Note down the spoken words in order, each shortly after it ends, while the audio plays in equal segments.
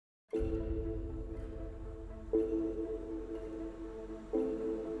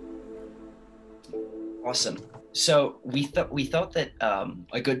Awesome. So we thought that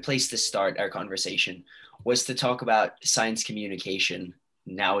a good place to start our conversation was to talk about science communication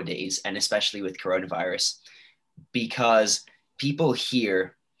nowadays, and especially with coronavirus, because people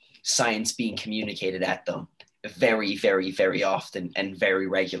hear science being communicated at them very, very, very often and very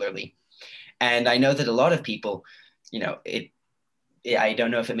regularly. And I know that a lot of people, I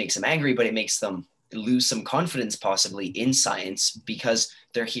don't know if it makes them angry, but it makes them lose some confidence possibly in science because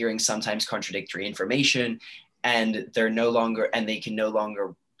they're hearing sometimes contradictory information, and they no longer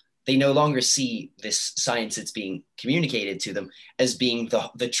see this science that's being communicated to them as being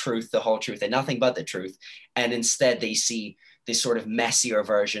the truth, the whole truth, and nothing but the truth. And instead they see this sort of messier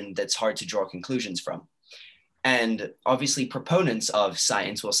version that's hard to draw conclusions from. And obviously proponents of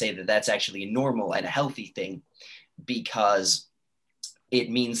science will say that that's actually a normal and a healthy thing, because it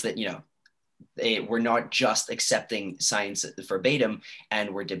means that, we're not just accepting science verbatim,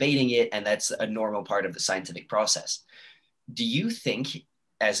 and we're debating it, and that's a normal part of the scientific process. Do you think,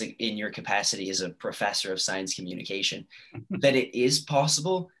 in your capacity as a professor of science communication, that it is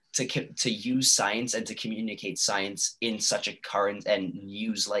possible to use science and to communicate science in such a current and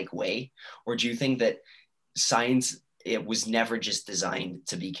news-like way? Or do you think that science, it was never just designed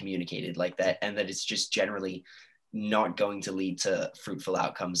to be communicated like that, and that it's just generally not going to lead to fruitful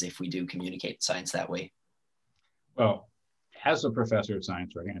outcomes if we do communicate science that way? Well, as a professor of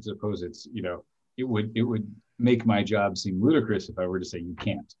science, right, I suppose it's, it would make my job seem ludicrous if I were to say you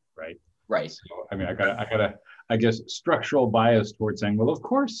can't, right? Right. So, I mean, I guess, structural bias towards saying, well, of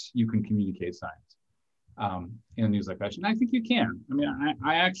course you can communicate science in a news-like fashion. I think you can. I mean,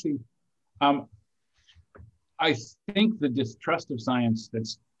 I actually, I think the distrust of science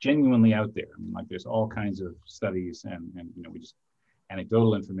that's genuinely out there. I mean, like, there's all kinds of studies and we just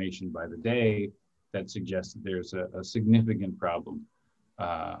anecdotal information by the day that suggests that there's a significant problem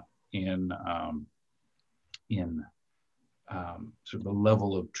in sort of the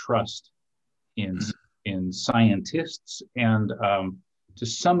level of trust in scientists, and to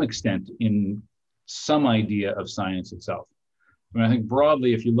some extent in some idea of science itself. I mean, I think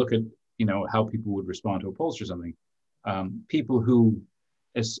broadly, if you look at how people would respond to a pollster or something, people who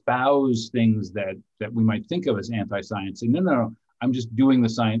espouse things that we might think of as anti-science, saying, no, I'm just doing the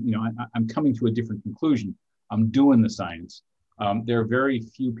science, I'm coming to a different conclusion, I'm doing the science. There are very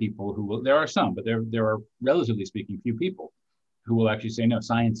few people who will, there are some, but there are, relatively speaking, few people who will actually say, no,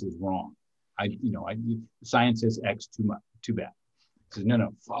 science is wrong. Science says X, too bad. Says,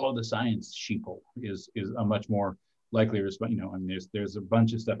 no, follow the science, sheeple, is a much more likely response. I mean, there's a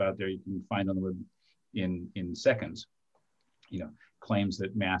bunch of stuff out there you can find on the web in seconds, claims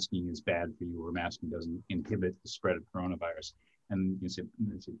that masking is bad for you, or masking doesn't inhibit the spread of coronavirus. And you say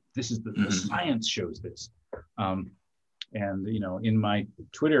this is the science shows this. And in my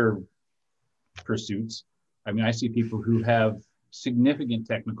Twitter pursuits, I mean, I see people who have significant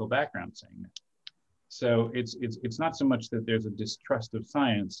technical background saying that. So it's not so much that there's a distrust of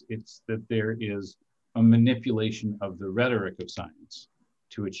science, it's that there is a manipulation of the rhetoric of science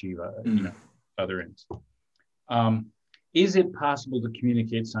to achieve other ends. Is it possible to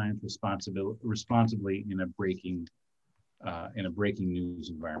communicate science responsibly in a breaking news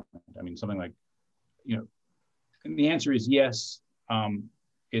environment? I mean, something like, and the answer is yes.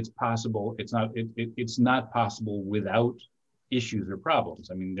 It's possible. It's not possible without issues or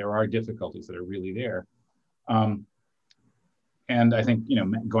problems. I mean, there are difficulties that are really there. And I think,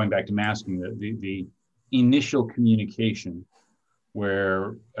 going back to masking, the initial communication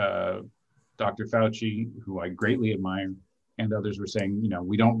where Dr. Fauci, who I greatly admire, and others were saying,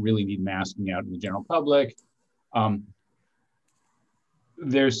 we don't really need masking out in the general public.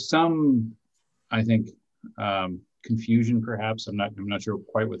 There's some, I think, confusion, perhaps. I'm not sure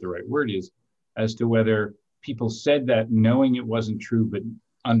quite what the right word is, as to whether people said that knowing it wasn't true, but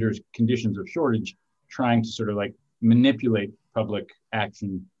under conditions of shortage, trying to sort of like manipulate public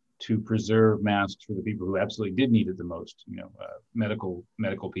action to preserve masks for the people who absolutely did need it the most, medical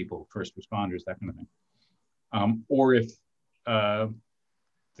people, first responders, that kind of thing. Or if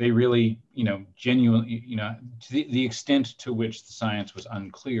they really, genuinely, to the extent to which the science was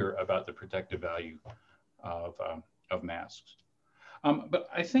unclear about the protective value of masks. But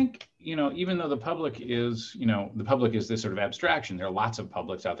I think, even though the public is this sort of abstraction, there are lots of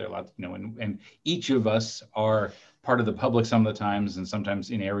publics out there, and each of us are part of the public some of the times, and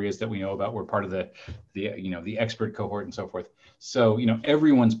sometimes in areas that we know about, we're part of the expert cohort and so forth. So,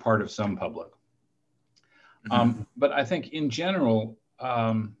 everyone's part of some public. But I think in general,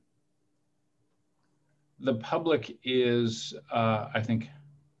 the public is, I think,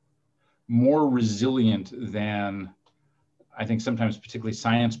 more resilient than I think sometimes particularly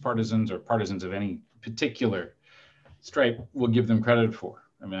science partisans or partisans of any particular stripe will give them credit for.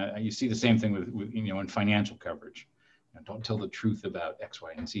 I mean, you see the same thing with in financial coverage. Don't tell the truth about X,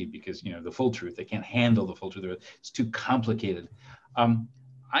 Y, and Z because the full truth. They can't handle the full truth. It's too complicated.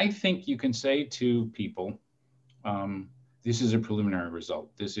 I think you can say to people, this is a preliminary result.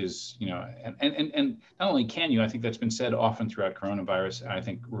 This is, and not only can you, I think that's been said often throughout coronavirus. I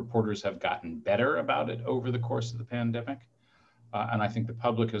think reporters have gotten better about it over the course of the pandemic. And I think the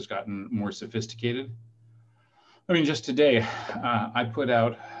public has gotten more sophisticated. I mean, just today, I put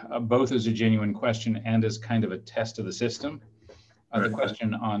out both as a genuine question and as kind of a test of the system, the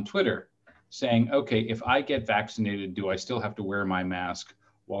question on Twitter saying, okay, if I get vaccinated, do I still have to wear my mask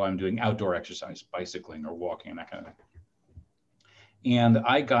while I'm doing outdoor exercise, bicycling or walking and that kind of thing? And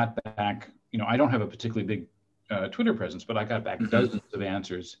I got back, I don't have a particularly big Twitter presence, but I got back dozens of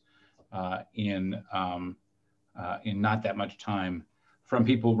answers in not that much time from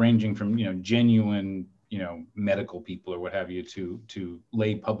people ranging from, genuine, medical people or what have you to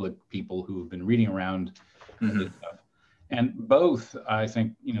lay public people who have been reading around this stuff. And both, I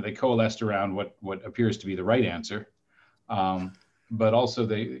think, they coalesced around what appears to be the right answer. But also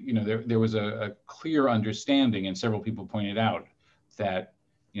there was a clear understanding, and several people pointed out that,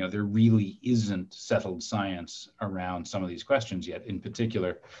 there really isn't settled science around some of these questions yet, in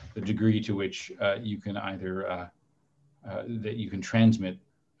particular, the degree to which you can either, that you can transmit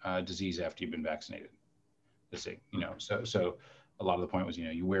disease after you've been vaccinated. So a lot of the point was,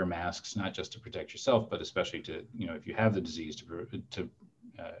 you wear masks, not just to protect yourself, but especially to, if you have the disease to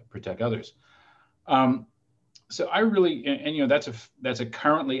protect others. So I really, and that's a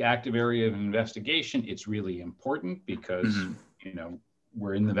currently active area of investigation. It's really important because,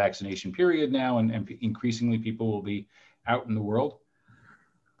 we're in the vaccination period now, and increasingly people will be out in the world.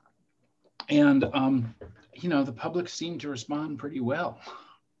 And, the public seemed to respond pretty well.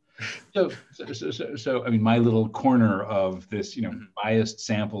 So, I mean, my little corner of this, biased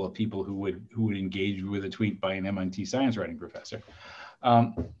sample of people who would engage with a tweet by an MIT science writing professor.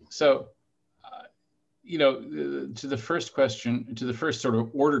 To the first question, to the first sort of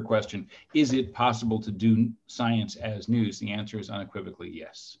order question, is it possible to do science as news? The answer is unequivocally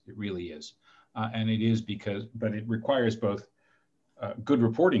yes, it really is. And it is but it requires both good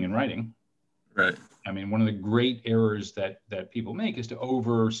reporting and writing. Right. I mean, one of the great errors that people make is to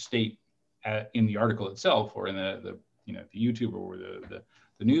overstate in the article itself or in the YouTube or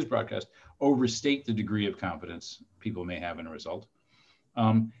the news broadcast, overstate the degree of confidence people may have in a result.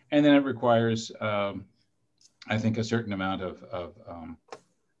 And then it requires, I think, a certain amount of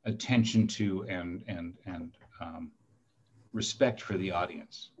attention to and respect for the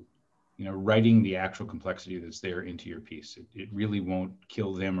audience. Writing the actual complexity that's there into your piece. It really won't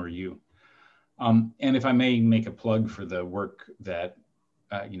kill them or you. And if I may make a plug for the work that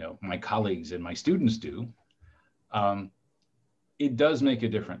my colleagues and my students do, it does make a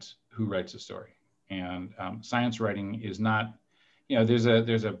difference who writes a story. And science writing is not, there's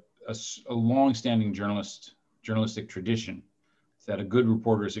a long-standing journalistic tradition that a good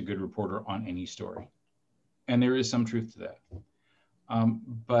reporter is a good reporter on any story, and there is some truth to that.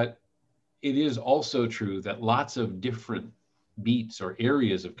 But it is also true that lots of different beats or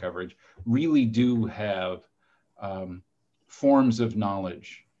areas of coverage really do have forms of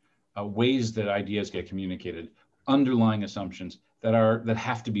knowledge, ways that ideas get communicated, underlying assumptions that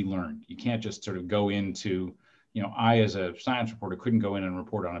have to be learned. You can't just sort of go into, I as a science reporter couldn't go in and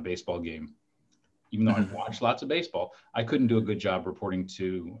report on a baseball game. Even though I've watched lots of baseball, I couldn't do a good job reporting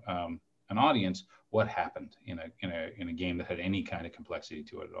to an audience what happened in a game that had any kind of complexity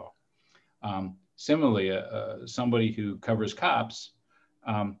to it at all. Similarly, somebody who covers cops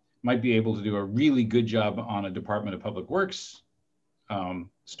might be able to do a really good job on a Department of Public Works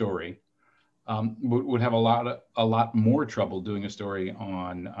story, would have a lot more trouble doing a story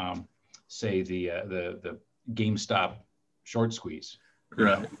on, say, the GameStop short squeeze.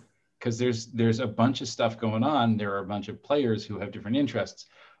 Right. Because there's a bunch of stuff going on. There are a bunch of players who have different interests.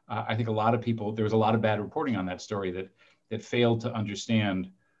 I think a lot of people, there was a lot of bad reporting on that story that failed to understand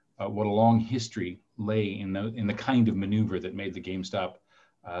what a long history lay in the kind of maneuver that made the GameStop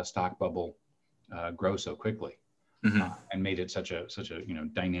stock bubble grow so quickly, and made it such a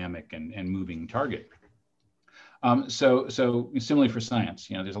dynamic and moving target. So similarly for science,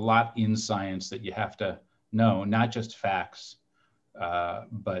 there's a lot in science that you have to know, not just facts,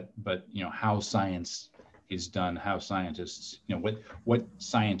 but how science is done, how scientists, what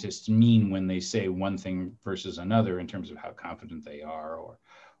scientists mean when they say one thing versus another in terms of how confident they are, or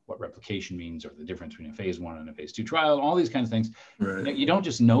what replication means, or the difference between a phase 1 and a phase 2 trial, all these kinds of things. Right. You don't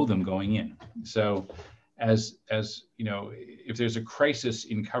just know them going in. So as you know, if there's a crisis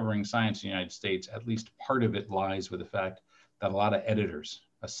in covering science in the United States, at least part of it lies with the fact that a lot of editors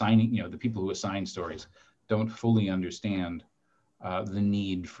assigning, you know, the people who assign stories don't fully understand the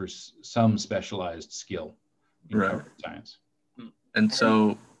need for some specialized skill in covering science. And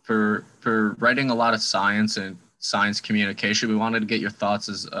so for writing a lot of science and science communication, we wanted to get your thoughts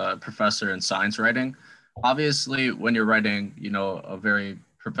as a professor in science writing. Obviously, when you're writing, you know, a very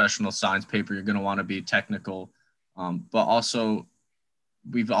professional science paper, you're going to want to be technical, but also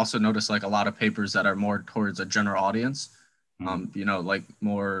we've also noticed like a lot of papers that are more towards a general audience, you know, like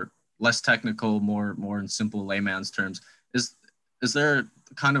less technical, more in simple layman's terms. Is there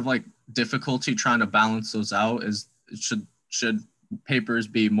kind of like difficulty trying to balance those out? Should papers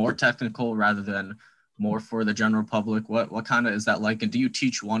be more technical rather than more for the general public? What kind of is that like? And do you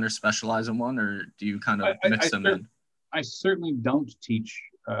teach one or specialize in one, or do you kind of mix them in? I certainly don't teach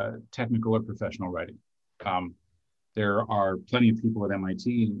technical or professional writing. There are plenty of people at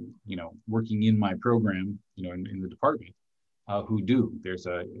MIT, you know, working in my program, you know, in the department, who do.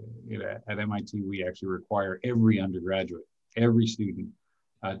 At MIT, we actually require every undergraduate, every student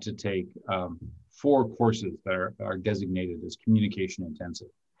to take 4 courses that are designated as communication intensive.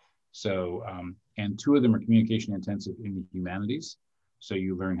 So, and 2 of them are communication intensive in the humanities. So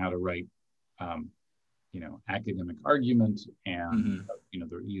you learn how to write, you know, academic argument and, you know,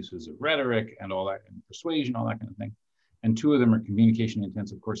 the uses of rhetoric and all that, and persuasion, all that kind of thing. And 2 of them are communication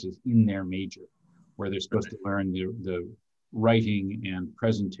intensive courses in their major, where they're supposed to learn the writing and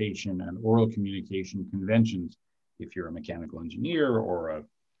presentation and oral communication conventions. If you're a mechanical engineer or a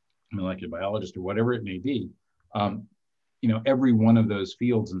molecular biologist or whatever it may be, you know, every one of those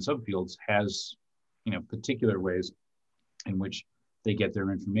fields and subfields has, you know, particular ways in which they get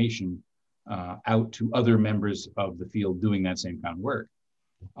their information out to other members of the field doing that same kind of work.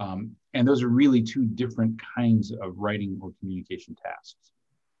 And those are really 2 different kinds of writing or communication tasks.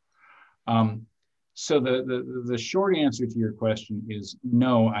 So the short answer to your question is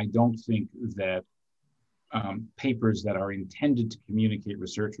no, I don't think that papers that are intended to communicate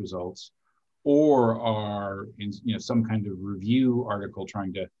research results or are in, you know, some kind of review article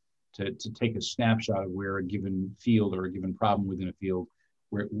trying to take a snapshot of where a given field or a given problem within a field,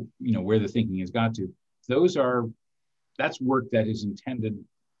 where, you know, where the thinking has got to, that's work that is intended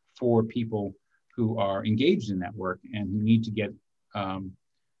for people who are engaged in that work and who need to get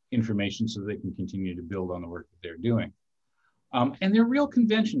information so they can continue to build on the work that they're doing. And there are real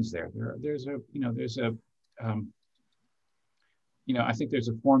conventions there. I think there's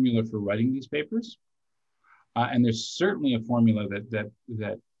a formula for writing these papers, and there's certainly a formula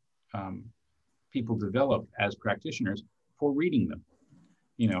that people develop as practitioners for reading them.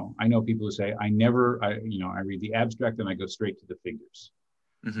 You know, I know people who say, I read the abstract and I go straight to the figures,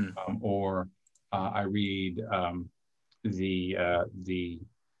 or I read the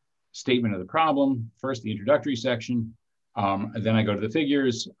statement of the problem first, the introductory section. Then I go to the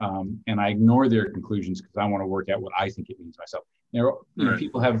figures, and I ignore their conclusions because I want to work out what I think it means myself.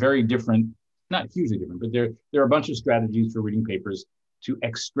 People have very different, not hugely different, but there are a bunch of strategies for reading papers to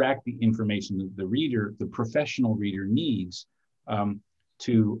extract the information that the reader, the professional reader, needs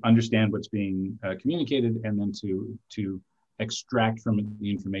to understand what's being communicated, and then to extract from it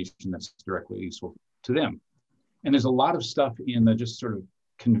the information that's directly useful to them. And there's a lot of stuff in the just sort of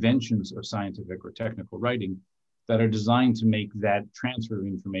conventions of scientific or technical writing that are designed to make that transfer of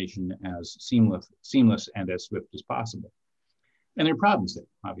information as seamless and as swift as possible. And there are problems there,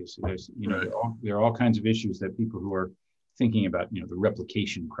 obviously. There are all kinds of issues that people who are thinking about, the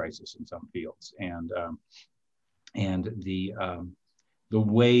replication crisis in some fields, and the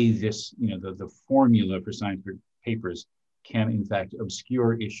way this, the formula for scientific papers can in fact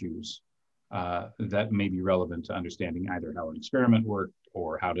obscure issues that may be relevant to understanding either how an experiment worked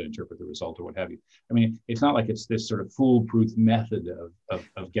or how to interpret the result or what have you. I mean, it's not like it's this sort of foolproof method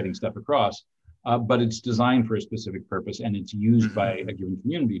of getting stuff across, but it's designed for a specific purpose, and it's used by a given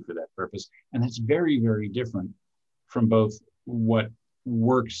community for that purpose. And that's very, very different from both what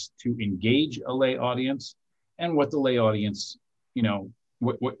works to engage a lay audience and what the lay audience,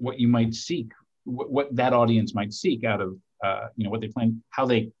 what you might seek, what that audience might seek out of, what they plan, how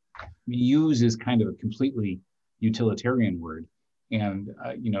they use is kind of a completely utilitarian word. And,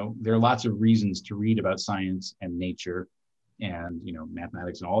 there are lots of reasons to read about science and nature and,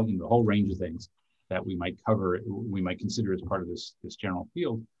 mathematics and all, the whole range of things that we might cover, we might consider as part of this general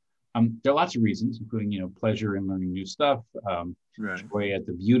field. There are lots of reasons, including, pleasure in learning new stuff, joy at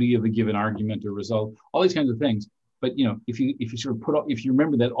the beauty of a given argument or result, all these kinds of things. But, if you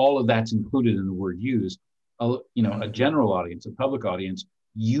remember that all of that's included in the word use, a general audience, a public audience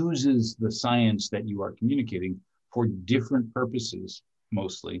uses the science that you are communicating for different purposes,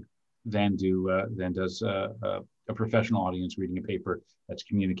 mostly, than does a professional audience reading a paper that's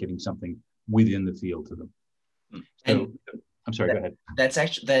communicating something within the field to them. So, I'm sorry, go ahead. That's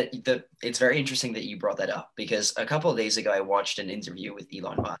actually it's very interesting that you brought that up, because a couple of days ago I watched an interview with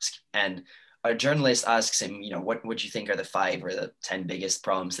Elon Musk, and a journalist asks him, what would you think are the 5 or the 10 biggest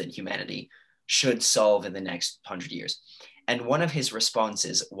problems that humanity should solve in the next 100 years? And one of his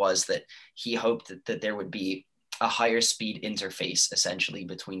responses was that he hoped that there would be a higher speed interface essentially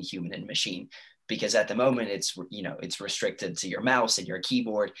between human and machine, because at the moment it's restricted to your mouse and your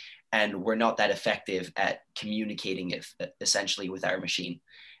keyboard, and we're not that effective at communicating it essentially with our machine.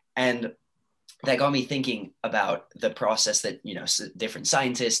 And that got me thinking about the process that different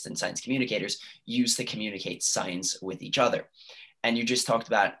scientists and science communicators use to communicate science with each other. And you just talked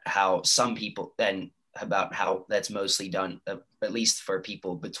about how some people, and about how that's mostly done, at least for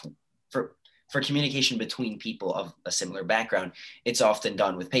people for communication between people of a similar background, it's often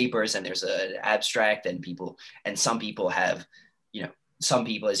done with papers, and there's an abstract, and some people have, some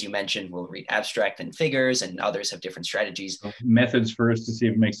people, as you mentioned, will read abstract and figures, and others have different strategies. Methods first to see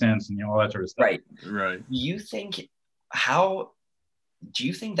if it makes sense, and all that sort of stuff. Right. Do you think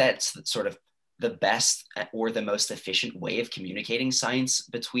that's sort of the best or the most efficient way of communicating science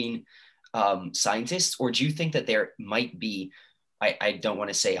between scientists? Or do you think that there might be, I don't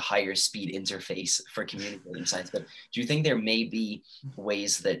want to say a higher speed interface for communicating science, but do you think there may be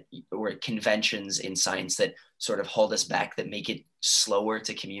ways or conventions in science that sort of hold us back, that make it slower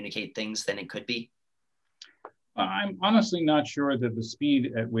to communicate things than it could be? I'm honestly not sure that the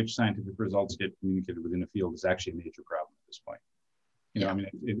speed at which scientific results get communicated within a field is actually a major problem at this point.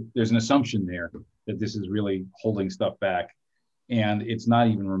 There's an assumption there that this is really holding stuff back, and it's not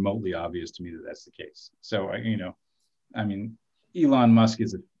even remotely obvious to me that that's the case. So, Elon Musk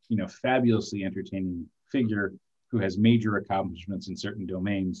is a fabulously entertaining figure who has major accomplishments in certain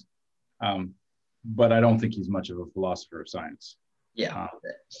domains, but I don't think he's much of a philosopher of science.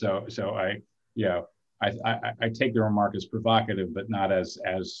 So I take the remark as provocative, but not as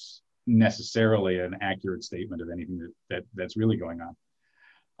necessarily an accurate statement of anything that's really going on.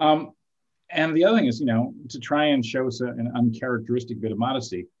 And the other thing is, to try and show an uncharacteristic bit of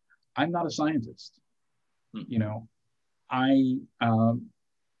modesty, I'm not a scientist.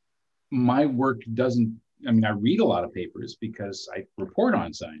 My work doesn't, I read a lot of papers because I report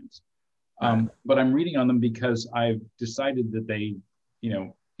on science, but I'm reading on them because I've decided that they,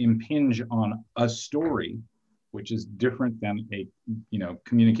 impinge on a story, which is different than a,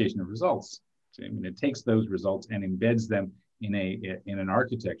 communication of results. So, it takes those results and embeds them in an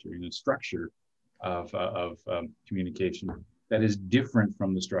architecture, in a structure of communication that is different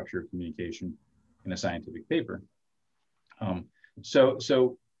from the structure of communication in a scientific paper. So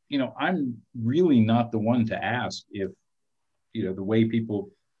I'm really not the one to ask if, the way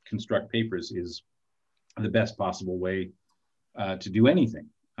people construct papers is the best possible way to do anything.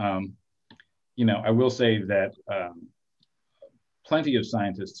 I will say that plenty of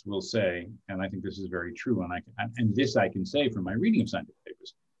scientists will say, and I think this is very true, and this I can say from my reading of scientific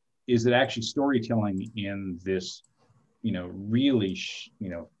papers, is that actually storytelling in this, really,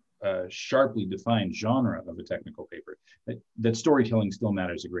 sharply defined genre of a technical paper, that storytelling still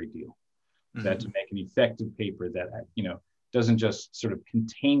matters a great deal. Mm-hmm. That to make an effective paper that, doesn't just sort of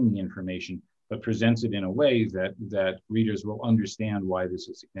contain the information, but presents it in a way that readers will understand why this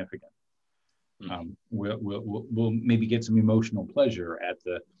is significant. We'll maybe get some emotional pleasure at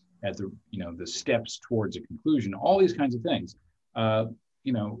the steps towards a conclusion. All these kinds of things. If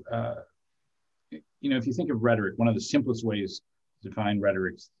you think of rhetoric, one of the simplest ways to define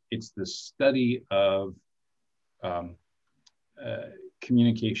rhetoric, it's the study of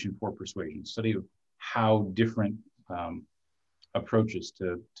communication for persuasion, study of how different approaches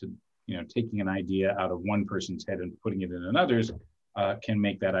to taking an idea out of one person's head and putting it in another's can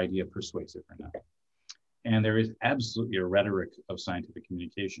make that idea persuasive or not. And there is absolutely a rhetoric of scientific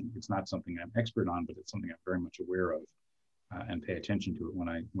communication. It's not something I'm expert on, but it's something I'm very much aware of and pay attention to it when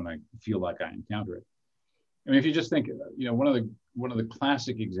I feel like I encounter it. If you just think, one of the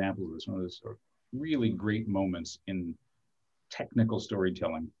classic examples of this, one of the sort of really great moments in technical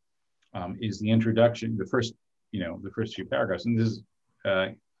storytelling is the introduction, the first few paragraphs, and this is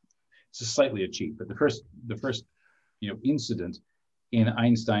it's slightly a cheat, but the first incident in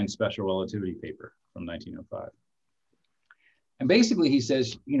Einstein's special relativity paper from 1905. And basically he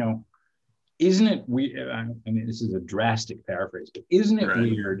says, isn't it weird? This is a drastic paraphrase, but isn't it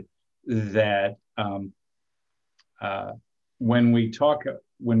weird that when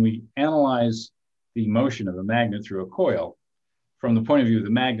we analyze the motion of a magnet through a coil, from the point of view of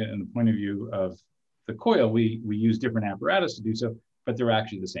the magnet and the point of view of the coil, we use different apparatus to do so, but they're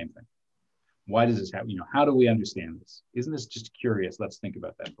actually the same thing. Why does this happen? You know, how do we understand this? Isn't this just curious? Let's think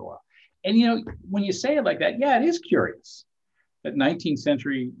about that for a while. And, you know, when you say it like that, yeah, it is curious. That 19th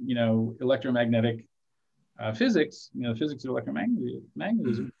century, you know, electromagnetic physics, you know, physics of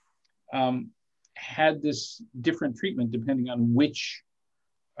electromagnetism, had this different treatment depending on which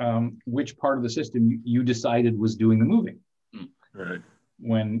part of the system you decided was doing the moving. Right.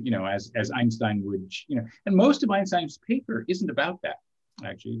 When, you know, as Einstein would, you know, and most of Einstein's paper isn't about that.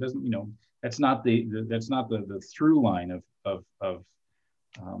 Actually, it doesn't, you know, that's not the through line of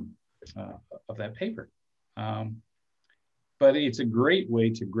that paper. But it's a great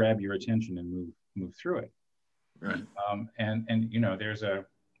way to grab your attention and move through it. Right. And you know, there's a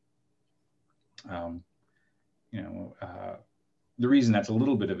the reason that's a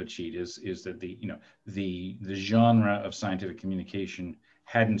little bit of a cheat is that the genre of scientific communication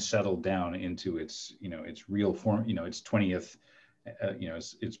hadn't settled down into its, you know, its real form, you know, its 20th, you know,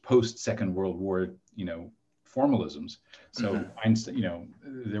 its post Second World War, you know, formalisms. So Einstein, you know,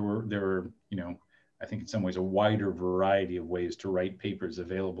 there were, you know, I think in some ways a wider variety of ways to write papers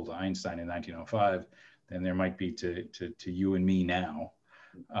available to Einstein in 1905 than there might be to you and me now.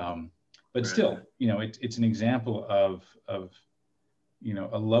 But still, you know, it's an example of, you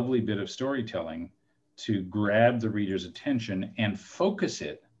know, a lovely bit of storytelling to grab the reader's attention and focus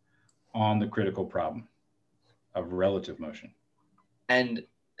it on the critical problem of relative motion. And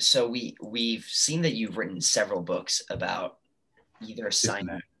so we've seen that you've written several books about either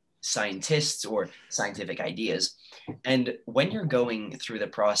scientists or scientific ideas. And when you're going through the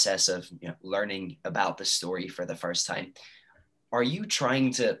process of, you know, learning about the story for the first time, are you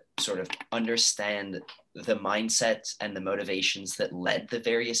trying to sort of understand the mindsets and the motivations that led the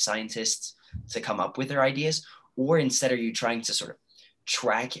various scientists to come up with their ideas? Or instead, are you trying to sort of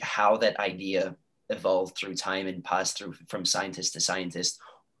track how that idea evolved through time and passed through from scientist to scientist?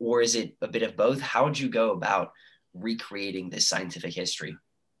 Or is it a bit of both? How would you go about recreating this scientific history?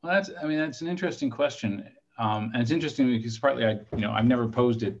 Well, that's an interesting question. And it's interesting because partly I've never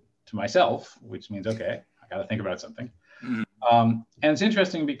posed it to myself, which means, okay, I got to think about something. And it's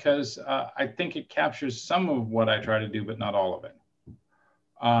interesting because I think it captures some of what I try to do, but not all of it.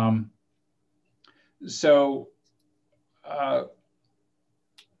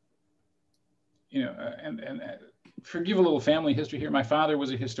 You know, and forgive a little family history here. My father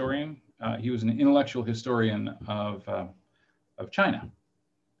was a historian. He was an intellectual historian of China.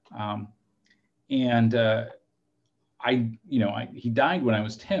 He died when I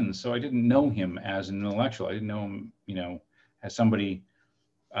was 10, so I didn't know him as an intellectual. I didn't know him, you know, as somebody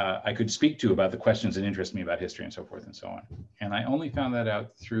I could speak to about the questions that interest me about history and so forth and so on. And I only found that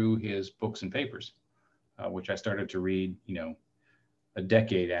out through his books and papers, which I started to read, you know, a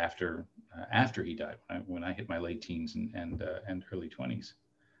decade after he died, when I hit my late teens and early 20s.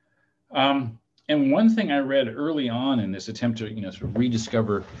 And one thing I read early on in this attempt to, you know, sort of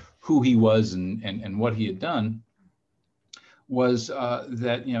rediscover who he was and what he had done was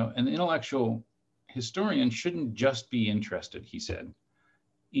that, you know, an intellectual historian shouldn't just be interested, he said,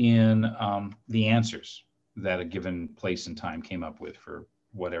 in the answers that a given place and time came up with for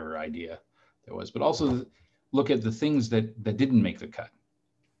whatever idea there was, but also look at the things that didn't make the cut,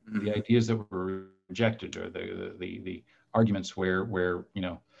 the ideas that were rejected, or the arguments where you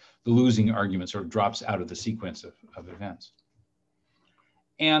know, the losing argument sort of drops out of the sequence of events.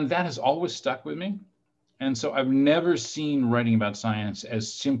 And that has always stuck with me. And so I've never seen writing about science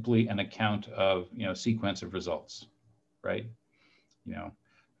as simply an account of, you know, sequence of results, right? You know,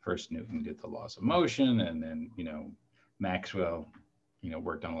 first Newton did the laws of motion, and then, you know, Maxwell, you know,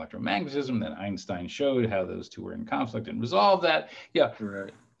 worked on electromagnetism. Then Einstein showed how those two were in conflict and resolved that. Yeah,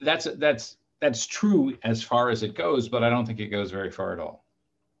 right. That's true as far as it goes, but I don't think it goes very far at all.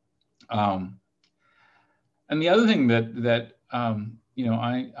 And the other thing that you know,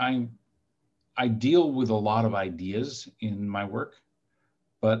 I deal with a lot of ideas in my work,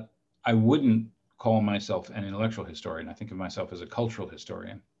 but I wouldn't call myself an intellectual historian. I think of myself as a cultural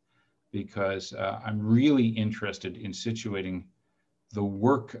historian, because I'm really interested in situating the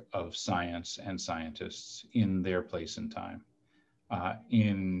work of science and scientists in their place and time,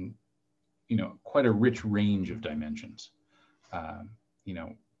 in, you know, quite a rich range of dimensions. You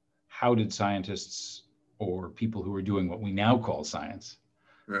know, how did scientists or people who are doing what we now call science,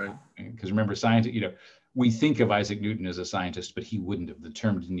 right? Because remember, science, you know, we think of Isaac Newton as a scientist, but he wouldn't have. The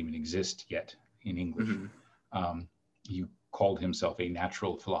term didn't even exist yet in English. He called himself a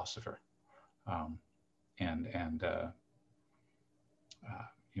natural philosopher,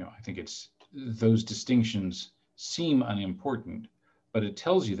 you know, I think it's those distinctions seem unimportant, but it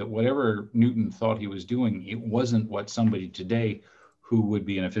tells you that whatever Newton thought he was doing, it wasn't what somebody today who would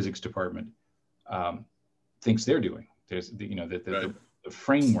be in a physics department thinks they're doing. There's the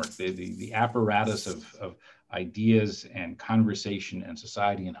framework, the apparatus of ideas and conversation and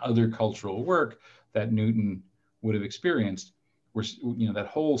society and other cultural work that Newton would have experienced, were, that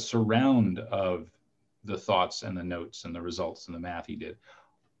whole surround of the thoughts and the notes and the results and the math he did,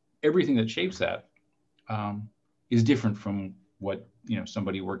 everything that shapes that is different from what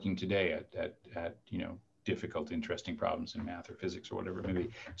somebody working today at difficult, interesting problems in math or physics or whatever it may be.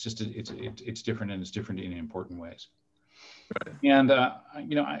 It's just it's different, and it's different in important ways. Right. And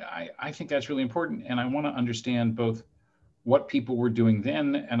I think that's really important, and I want to understand both what people were doing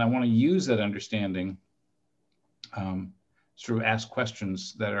then, and I want to use that understanding, sort of ask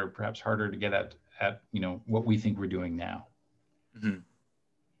questions that are perhaps harder to get at what we think we're doing now. Mm-hmm.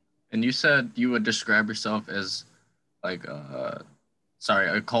 And you said you would describe yourself as like a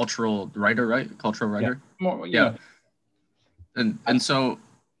cultural writer, right? Cultural writer. Yeah. More, yeah. And so,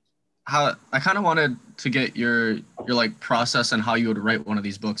 how I kind of wanted to get your like process and how you would write one of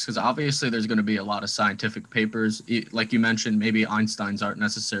these books, because obviously there's going to be a lot of scientific papers. Like you mentioned, maybe Einstein's aren't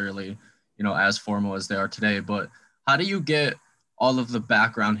necessarily as formal as they are today, but how do you get all of the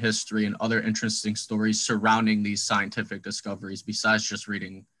background history and other interesting stories surrounding these scientific discoveries besides just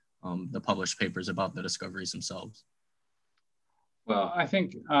reading the published papers about the discoveries themselves? Well, I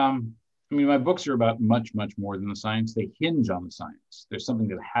think, my books are about much, much more than the science. They hinge on the science. There's something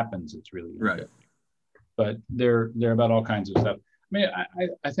that happens that's really interesting. Right. But they're about all kinds of stuff.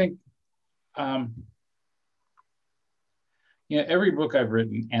 I think, every book I've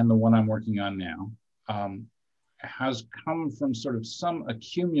written and the one I'm working on now has come from sort of some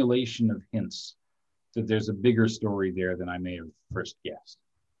accumulation of hints that there's a bigger story there than I may have first guessed.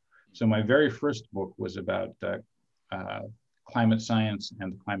 So my very first book was about climate science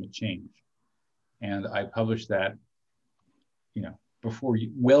and climate change. And I published that,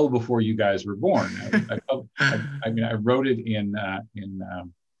 well before you guys were born. I wrote it in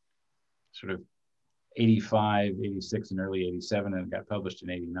sort of 85, 86, and early 87, and it got published in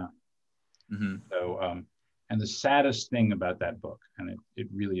 89. Mm-hmm. So, and the saddest thing about that book, and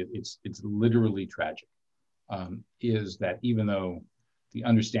it's literally tragic, is that even though the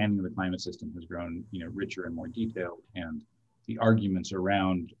understanding of the climate system has grown, richer and more detailed, and the arguments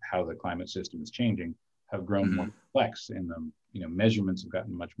around how the climate system is changing have grown mm-hmm. more complex, and the measurements have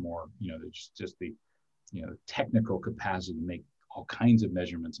gotten much more, just the technical capacity to make all kinds of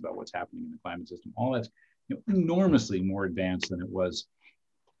measurements about what's happening in the climate system. All that's enormously more advanced than it was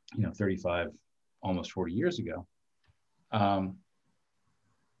 35, almost 40 years ago.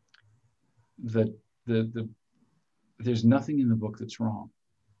 There's nothing in the book that's wrong.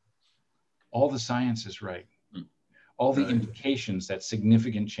 All the science is right. All the indications that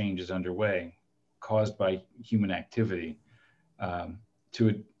significant change is underway, caused by human activity,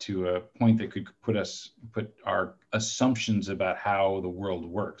 to a point that could put our assumptions about how the world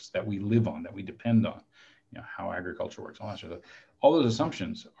works, that we live on, that we depend on, how agriculture works, all that sort of stuff. All those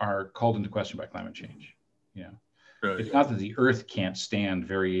assumptions are called into question by climate change. It's not that the Earth can't stand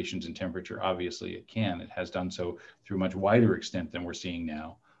variations in temperature. Obviously, it can. It has done so through a much wider extent than we're seeing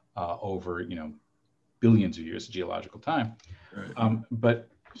now over billions of years of geological time. Right. But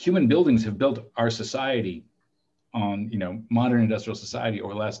human buildings have built our society on modern industrial society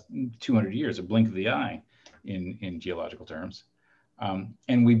over the last 200 years, a blink of the eye in geological terms.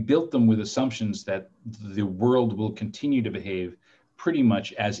 And we built them with assumptions that the world will continue to behave pretty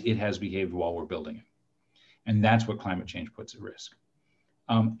much as it has behaved while we're building it. And that's what climate change puts at risk.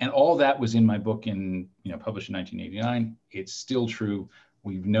 And all that was in my book published in 1989. It's still true.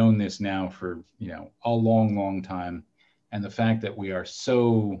 We've known this now for, a long, long time. And the fact that we are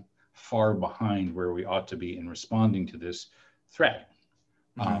so far behind where we ought to be in responding to this threat,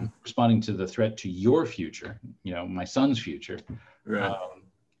 mm-hmm. Responding to the threat to your future, my son's future, right.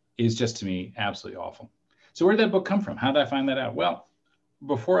 Is just, to me, absolutely awful. So where did that book come from? How did I find that out? Well,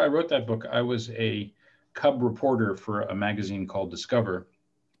 before I wrote that book, I was a cub reporter for a magazine called Discover,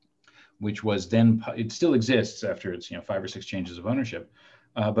 which was then, it still exists after its 5 or 6 changes of ownership,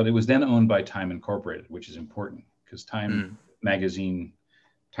 but it was then owned by Time Incorporated, which is important because Time magazine,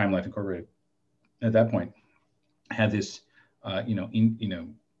 Time Life Incorporated, at that point had this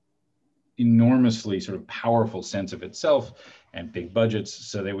enormously sort of powerful sense of itself and big budgets.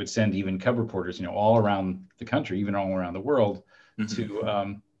 So they would send even cub reporters, all around the country, even all around the world,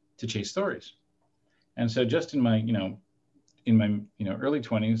 mm-hmm. to chase stories. And so just in my early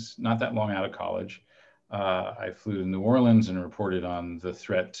 20s, not that long out of college, I flew to New Orleans and reported on the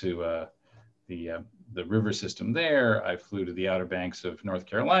threat to the the river system there. I flew to the Outer Banks of North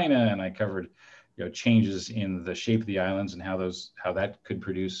Carolina, and I covered, changes in the shape of the islands and how that could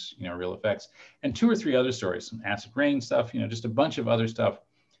produce, real effects. And 2 or 3 other stories, some acid rain stuff, just a bunch of other stuff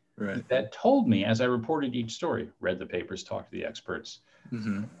that told me, as I reported each story, read the papers, talked to the experts,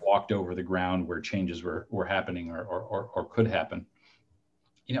 walked over the ground where changes were happening or could happen.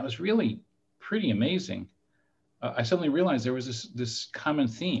 It was really pretty amazing. I suddenly realized there was this common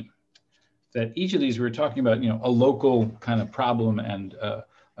theme, that each of these we were talking about, a local kind of problem and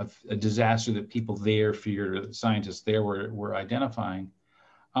a disaster that people there feared, or the scientists there were identifying,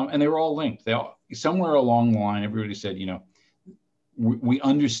 and they were all linked. Somewhere along the line, everybody said, we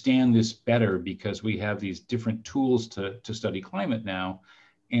understand this better because we have these different tools to study climate now,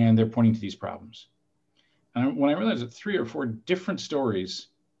 and they're pointing to these problems. And when I realized that 3 or 4 different stories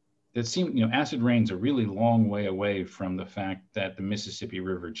that seem, acid rain's a really long way away from the fact that the Mississippi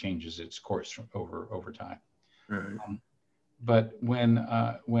River changes its course over time. Right. But when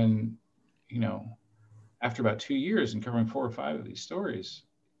after about 2 years and covering 4 or 5 of these stories,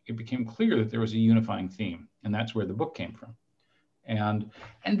 it became clear that there was a unifying theme, and that's where the book came from. And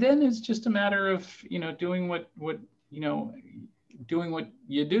then it's just a matter of doing what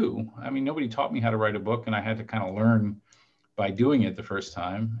you do. I mean, nobody taught me how to write a book, and I had to kind of learn by doing it the first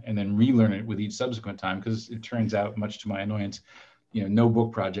time and then relearn it with each subsequent time, because it turns out, much to my annoyance, no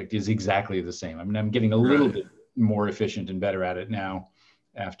book project is exactly the same. I mean, I'm getting a little bit more efficient and better at it now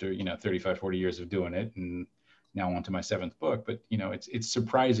after 35, 40 years of doing it, and now on to my 7th book. But it's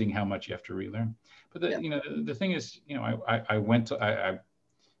surprising how much you have to relearn. But the thing is, I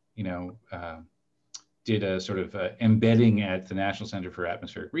did a sort of embedding at the National Center for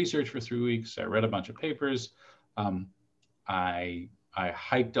Atmospheric Research for 3 weeks. I read a bunch of papers. I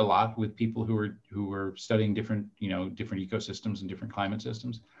hiked a lot with people who were studying different ecosystems and different climate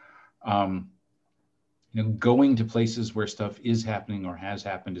systems. Going to places where stuff is happening or has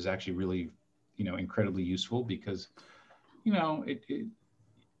happened is actually really, incredibly useful, because,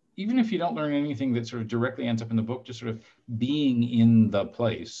 even if you don't learn anything that sort of directly ends up in the book, just sort of being in the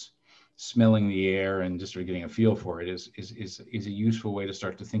place, smelling the air, and just sort of getting a feel for it is a useful way to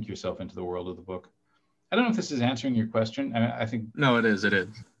start to think yourself into the world of the book. I don't know if this is answering your question. I think. No, it is. It is.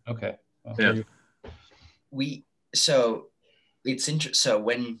 Okay. Well, yeah. So it's interesting. So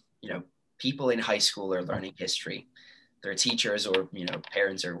when, people in high school are learning history, their teachers or,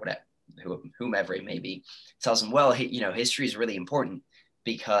 parents or whatever, whomever it may be, tells them, well, history is really important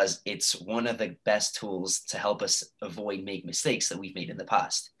because it's one of the best tools to help us avoid make mistakes that we've made in the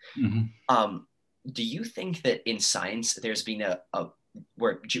past. Mm-hmm. Do you think that in science there's been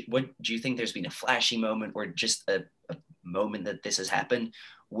what do you think there's been a flashy moment, or just a moment that this has happened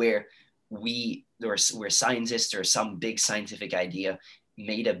where where scientists or some big scientific idea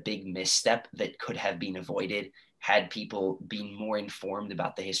made a big misstep that could have been avoided had people been more informed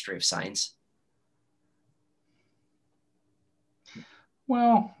about the history of science?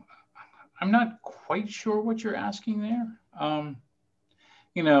 Well, I'm not quite sure what you're asking there.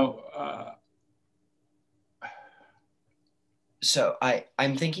 So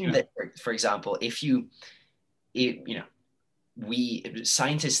I'm thinking that, for example, we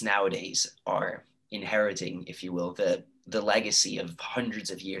scientists nowadays are inheriting, if you will, the legacy of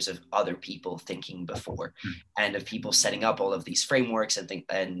hundreds of years of other people thinking before, and of people setting up all of these frameworks and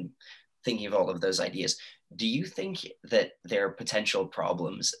thinking of all of those ideas. Do you think that there are potential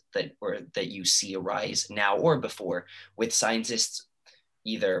problems that you see arise now or before with scientists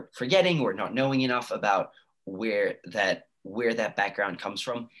either forgetting or not knowing enough about where that background comes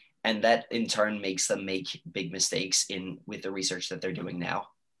from, and that in turn makes them make big mistakes with the research that they're doing now?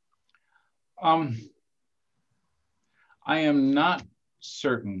 I am not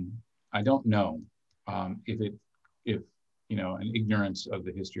certain. I don't know if an ignorance of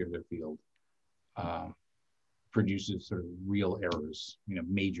the history of their field produces sort of real errors,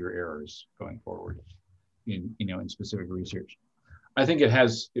 major errors going forward in specific research. I think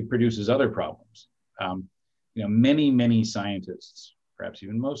it produces other problems. Many scientists, perhaps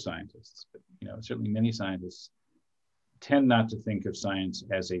even most scientists, but certainly many scientists, tend not to think of science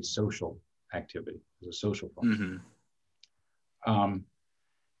as a social activity, as a social function. Mm-hmm.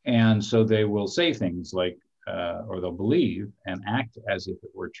 And so they will say things like, or they'll believe and act as if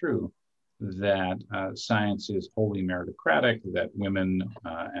it were true, that science is wholly meritocratic, that women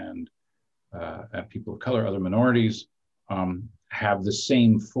and people of color, other minorities, have the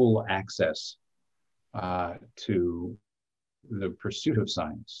same full access to the pursuit of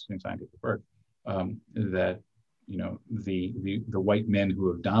science and scientific work, that the white men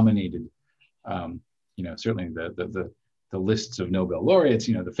who have dominated, certainly the lists of Nobel laureates,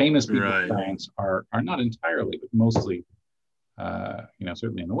 the famous people Right. in science are not entirely, but mostly,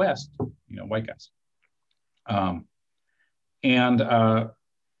 certainly in the West, white guys. And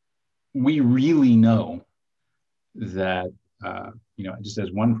we really know that, just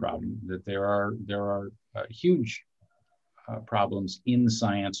as one problem, that there are huge problems in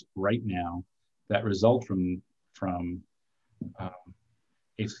science right now that result from a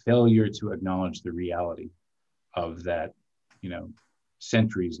failure to acknowledge the reality of that,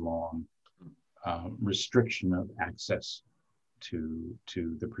 centuries long restriction of access to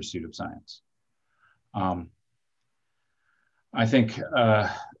the pursuit of science. I think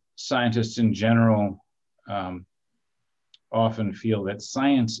scientists in general often feel that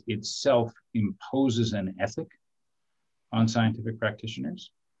science itself imposes an ethic on scientific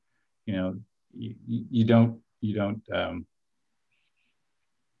practitioners. You don't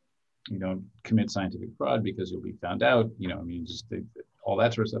commit scientific fraud because you'll be found out. All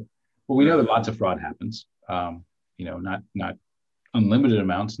that sort of stuff. But we know that lots of fraud happens. Not unlimited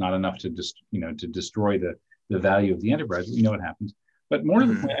amounts, not enough to destroy the value of the enterprise. We know what happens. But more to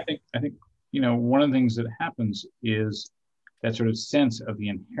the point, I think one of the things that happens is that sort of sense of the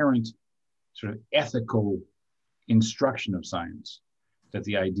inherent sort of ethical instruction of science, that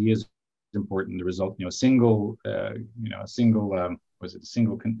the idea is important. The result, a single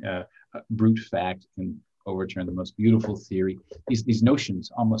brute fact can overturn the most beautiful theory. These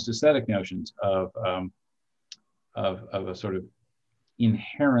notions, almost aesthetic notions of a sort of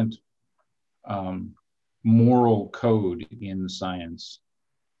inherent moral code in science,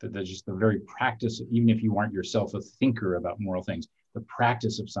 that just the very practice, even if you aren't yourself a thinker about moral things, the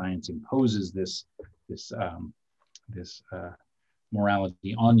practice of science imposes this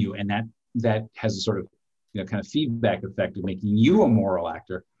morality on you, and that has a sort of kind of feedback effect of making you a moral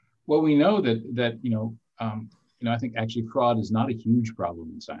actor. Well, we know that I think actually fraud is not a huge problem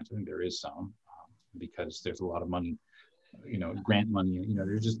in science. I think there is some because there's a lot of money, grant money.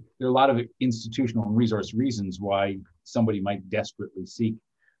 There are a lot of institutional and resource reasons why somebody might desperately seek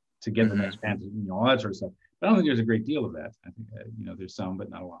to get the next grant, all that sort of stuff. But I don't think there's a great deal of that. I think there's some, but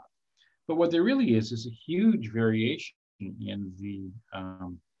not a lot. But what there really is a huge variation in the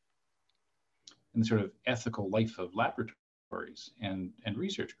sort of ethical life of laboratories and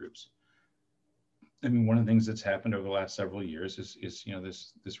research groups. I mean, one of the things that's happened over the last several years is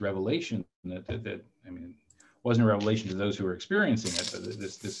this revelation that wasn't a revelation to those who were experiencing it, but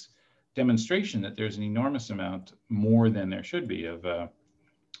this demonstration that there's an enormous amount more than there should be of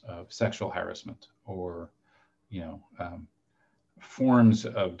sexual harassment or forms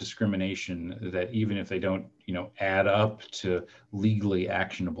of discrimination that, even if they don't add up to legally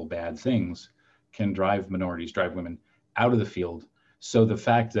actionable bad things, can drive women out of the field. So the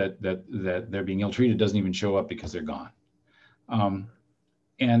fact that they're being ill-treated doesn't even show up because they're gone.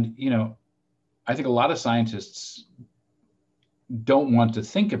 I think a lot of scientists don't want to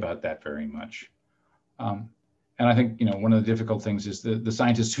think about that very much. And I think, one of the difficult things is the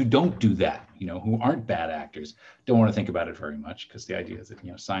scientists who don't do that, who aren't bad actors, don't want to think about it very much, because the idea is that,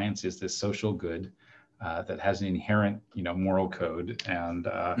 science is this social good that has an inherent, moral code, and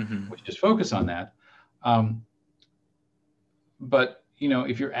we just focus on that. But,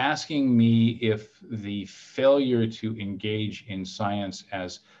 if you're asking me if the failure to engage in science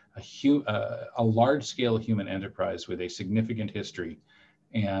as a large-scale human enterprise with a significant history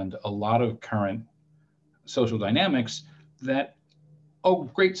and a lot of current social dynamics that, oh,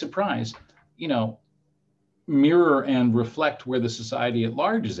 great surprise, mirror and reflect where the society at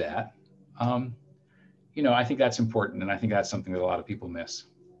large is at, I think that's important. And I think that's something that a lot of people miss.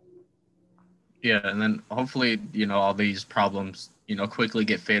 Yeah, and then hopefully, all these problems, quickly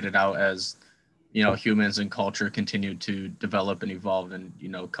get faded out as, humans and culture continue to develop and evolve and,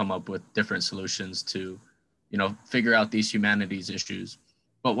 come up with different solutions to, figure out these humanities issues.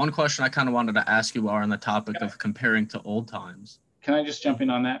 But one question I kind of wanted to ask you are on the topic of comparing to old times. Can I just jump in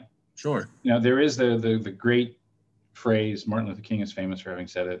on that? Sure. There is the great phrase, Martin Luther King is famous for having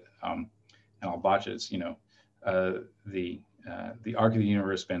said it, and I'll botch it. It's, the arc of the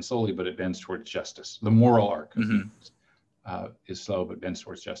universe bends slowly, but it bends towards justice. The moral arc of the universe is slow, but bends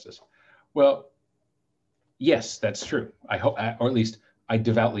towards justice. Well, yes, that's true. I hope, or at least I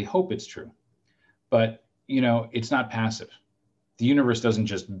devoutly hope it's true. But, it's not passive. The universe doesn't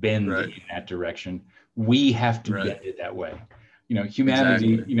just bend in that direction. We have to bend it that way.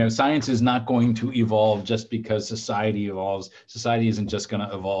 Humanity, science is not going to evolve just because society evolves. Society isn't just going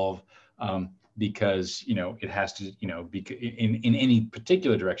to evolve because, it has to, be in any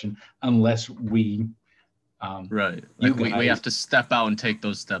particular direction unless we we have to step out and take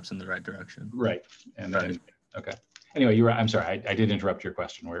those steps in the right direction. Right. Okay. Anyway, you're right. I'm sorry. I did interrupt your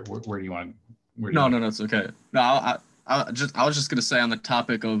question. Where do you want? No, it's okay. No, I was just gonna say on the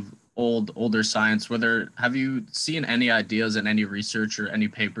topic of older science, have you seen any ideas in any research or any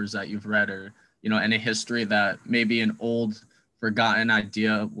papers that you've read, or any history that maybe an old forgotten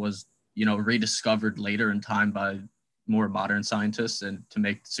idea was rediscovered later in time by more modern scientists and to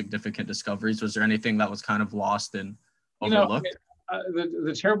make significant discoveries? Was there anything that was kind of lost and overlooked?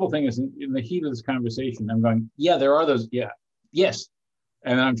 The terrible thing is in the heat of this conversation, I'm going, yeah, there are those, yeah, yes.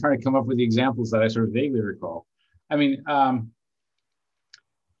 And then I'm trying to come up with the examples that I sort of vaguely recall. I mean,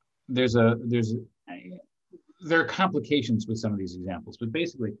 there are complications with some of these examples, but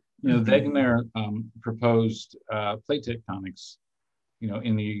basically, Wegener proposed plate tectonics,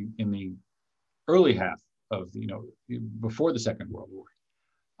 in the early half of before the Second World War,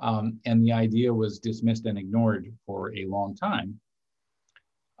 and the idea was dismissed and ignored for a long time,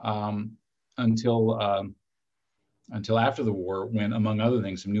 until after the war, when, among other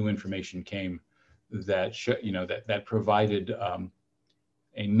things, some new information came that that provided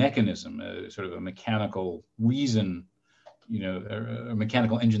a mechanism, sort of a mechanical reason, a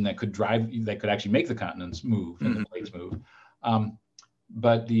mechanical engine that could actually make the continents move and the plates move.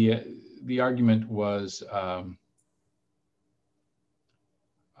 But the argument was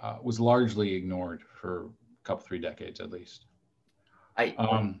largely ignored for a couple, 3 decades at least.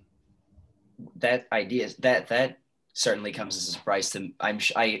 That idea that certainly comes as a surprise to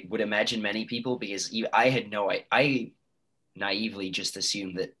I would imagine many people, because I naively just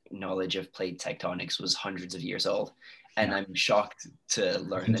assumed that knowledge of plate tectonics was hundreds of years old, and I'm shocked to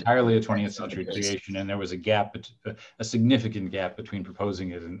learn it's entirely a 20th century creation, and there was a significant gap between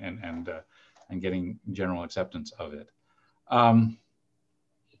proposing it and getting general acceptance of it.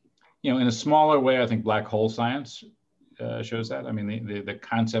 In a smaller way, I think black hole science shows that. I mean, the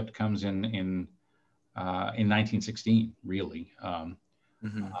concept comes in 1916, really.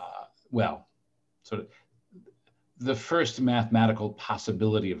 Well, sort of the first mathematical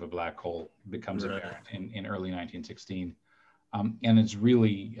possibility of a black hole becomes apparent in early 1916. And it's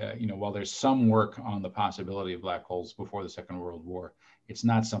really, while there's some work on the possibility of black holes before the Second World War, it's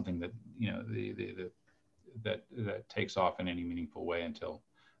not something that, that takes off in any meaningful way until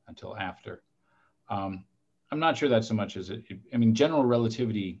after. I'm not sure that so much as general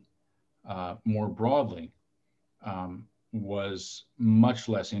relativity more broadly was much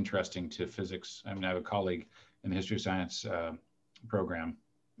less interesting to physics. I have a colleague in the history of science program,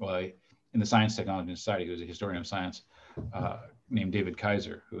 in the Science, Technology, and Society, who's a historian of science, named David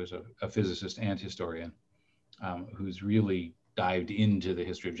Kaiser, who is a physicist and historian, who's really dived into the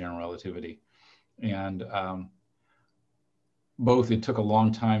history of general relativity. And both it took a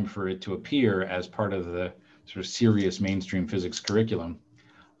long time for it to appear as part of the sort of serious mainstream physics curriculum,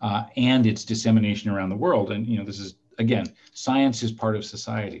 and its dissemination around the world. And this is, again, science is part of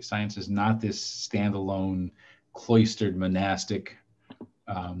society. Science is not this standalone, cloistered, monastic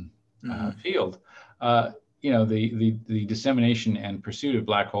field. The dissemination and pursuit of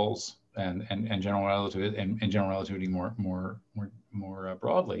black holes and general relativity and general relativity more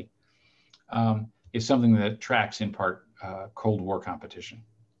broadly is something that tracks in part Cold War competition.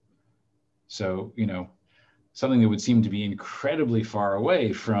 So something that would seem to be incredibly far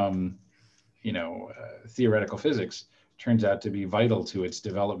away from theoretical physics turns out to be vital to its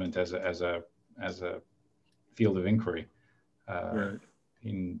development as a field of inquiry for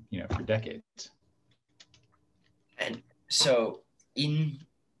decades. And so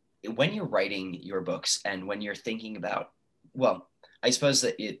when you're writing your books and when you're thinking about, well, I suppose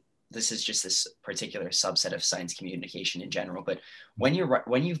that this is just this particular subset of science communication in general, but when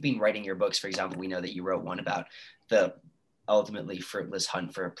you've been writing your books, for example, we know that you wrote one about the ultimately fruitless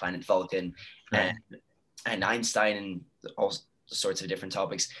hunt for planet Vulcan, and Einstein, and all sorts of different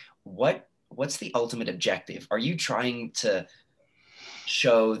topics. What's the ultimate objective? Are you trying to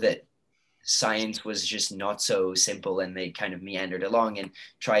show that science was just not so simple and they kind of meandered along and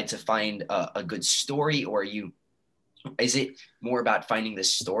tried to find a good story, or is it more about finding the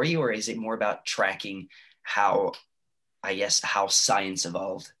story, or is it more about tracking how science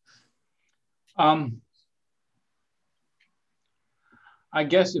evolved? I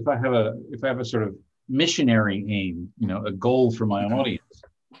guess if I have a sort of missionary aim, a goal for my audience,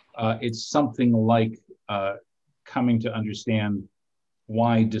 it's something like coming to understand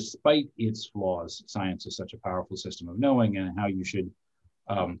why, despite its flaws, science is such a powerful system of knowing, and how you should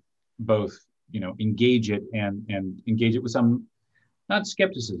both engage it and engage it with some, not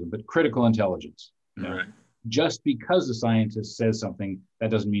skepticism, but critical intelligence. Right. Just because a scientist says something,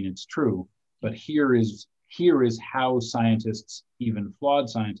 that doesn't mean it's true. But here is how scientists, even flawed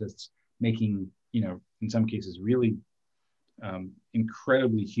scientists, making in some cases, really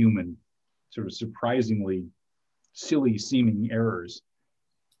incredibly human, sort of surprisingly silly seeming errors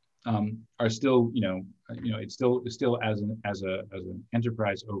are still, it's still as an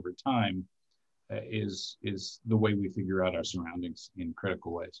enterprise over time is the way we figure out our surroundings in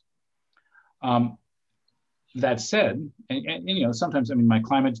critical ways. That said, and sometimes, I mean, my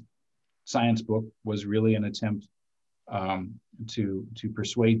climate science book was really an attempt to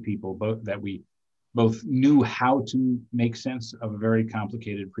persuade people that we both knew how to make sense of a very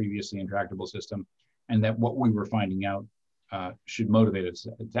complicated, previously intractable system, and that what we were finding out should motivate us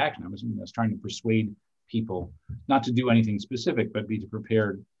to act. And I was trying to persuade people not to do anything specific, but be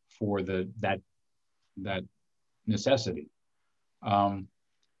prepared for that necessity. In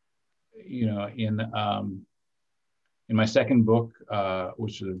my second book,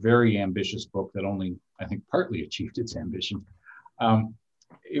 which is a very ambitious book that only, I think, partly achieved its ambition,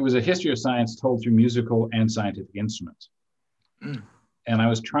 it was a history of science told through musical and scientific instruments. Mm. And I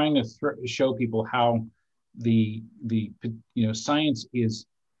was trying to show people how the science is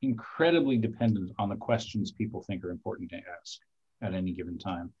incredibly dependent on the questions people think are important to ask at any given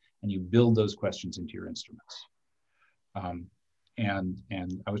time, and you build those questions into your instruments. And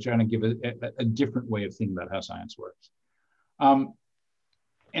I was trying to give a different way of thinking about how science works.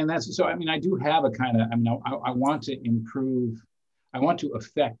 And that's, so, I mean, I do have a kind of, I mean, I want to improve, I want to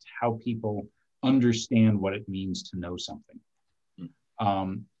affect how people understand what it means to know something.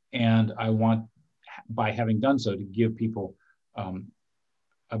 And I want, by having done so, to give people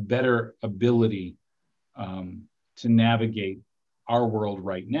a better ability to navigate our world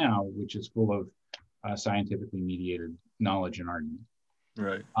right now, which is full of scientifically mediated knowledge and argument.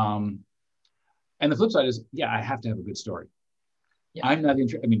 Right. And the flip side is, yeah, I have to have a good story. Yeah. I'm not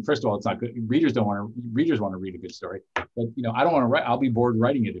interested. I mean, first of all, it's not good. Readers want to read a good story, but I don't want to write. I'll be bored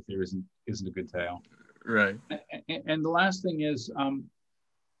writing it if there isn't a good tale. Right. And the last thing is,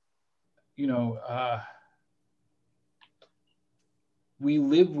 we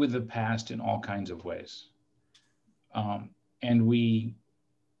live with the past in all kinds of ways, and we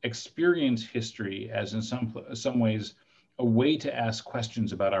experience history as, in some ways, a way to ask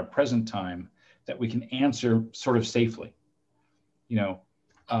questions about our present time that we can answer sort of safely.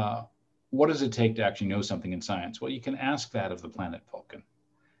 What does it take to actually know something in science? Well, you can ask that of the planet Vulcan,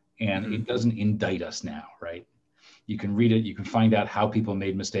 and it doesn't indict us now, right? You can read it, you can find out how people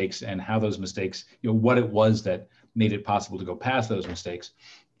made mistakes and how those mistakes, what it was that made it possible to go past those mistakes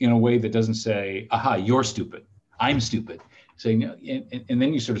in a way that doesn't say, aha, you're stupid, I'm stupid. Saying, and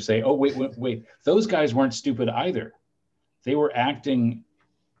then you sort of say, oh, wait, those guys weren't stupid either. They were acting,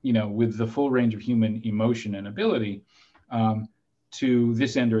 with the full range of human emotion and ability to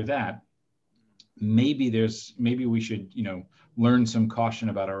this end or that. Maybe we should, learn some caution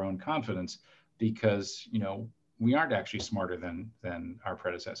about our own confidence, because, we aren't actually smarter than our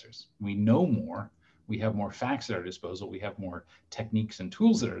predecessors. We know more. We have more facts at our disposal. We have more techniques and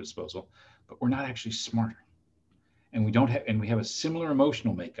tools at our disposal, but we're not actually smarter. And we have a similar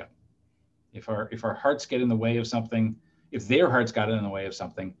emotional makeup. If our hearts get in the way of something, if their hearts got in the way of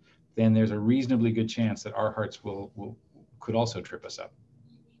something, then there's a reasonably good chance that our hearts could also trip us up.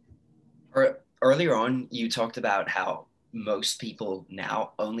 Earlier on, you talked about how most people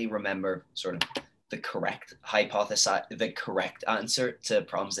now only remember sort of the correct answer to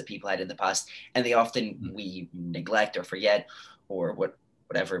problems that people had in the past, and they often we neglect or forget, or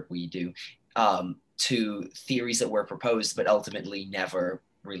whatever we do, to theories that were proposed but ultimately never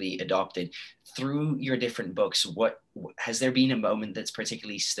really adopted. Through your different books, what has there been a moment that's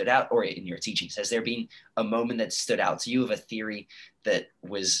particularly stood out, or in your teachings, has there been a moment that stood out to you of a theory that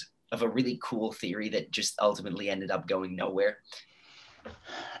was of a really cool theory that just ultimately ended up going nowhere?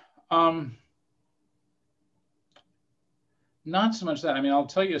 Not so much that. I mean, I'll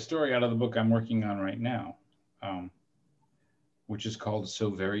tell you a story out of the book I'm working on right now, which is called So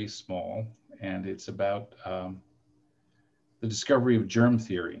Very Small, and it's about the discovery of germ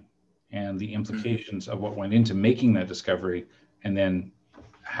theory and the implications of what went into making that discovery, and then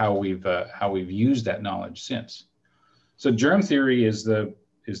how we've used that knowledge since. So germ theory is the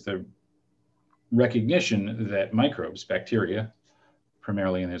recognition that microbes, bacteria,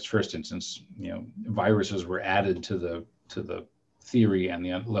 primarily in its first instance, viruses were added to the theory and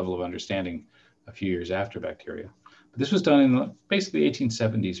the level of understanding a few years after bacteria. But this was done in basically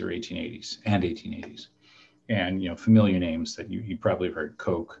 1870s or 1880s and 1880s. And familiar names that you probably have heard: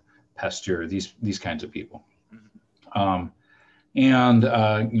 Koch, Pasteur, these kinds of people.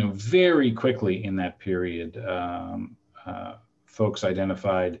 Very quickly in that period, folks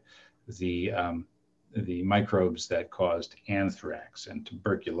identified the the microbes that caused anthrax and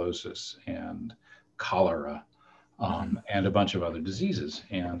tuberculosis and cholera, and a bunch of other diseases,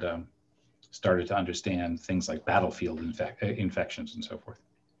 and started to understand things like battlefield infections and so forth.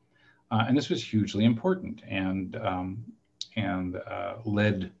 And this was hugely important, and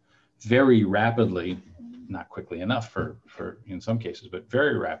led very rapidly, not quickly enough for in some cases, but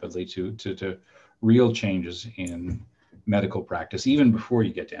very rapidly to real changes in medical practice, even before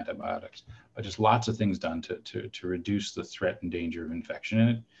you get to antibiotics. But just lots of things done to reduce the threat and danger of infection, and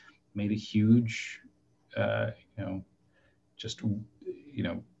it made a huge,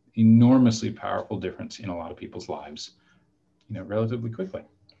 enormously powerful difference in a lot of people's lives, relatively quickly.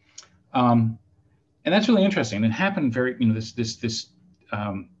 And that's really interesting. It happened very, this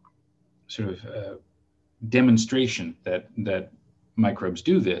sort of demonstration that microbes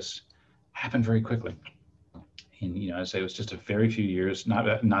do this happened very quickly. And I say it was just a very few years,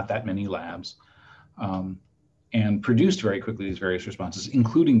 not that many labs, and produced very quickly these various responses,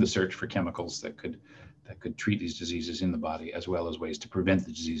 including the search for chemicals that could treat these diseases in the body, as well as ways to prevent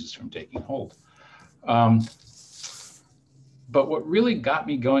the diseases from taking hold. But what really got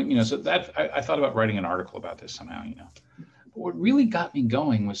me going, so that I thought about writing an article about this somehow, But what really got me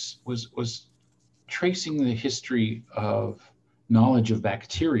going was tracing the history of knowledge of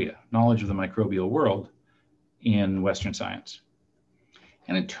bacteria, knowledge of the microbial world in Western science.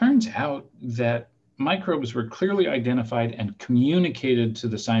 And it turns out that microbes were clearly identified and communicated to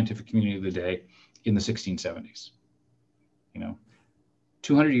the scientific community of the day in the 1670s,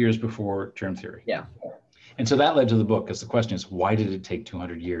 200 years before germ theory. Yeah. And so that led to the book, because the question is, why did it take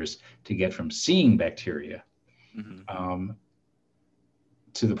 200 years to get from seeing bacteria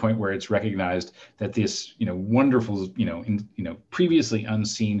to the point where it's recognized that this, wonderful, previously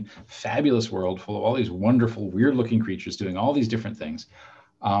unseen, fabulous world full of all these wonderful, weird-looking creatures doing all these different things,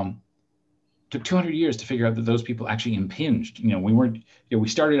 took 200 years to figure out that those people actually impinged. We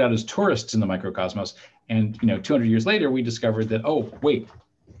started out as tourists in the microcosmos, and 200 years later, we discovered that, oh, wait,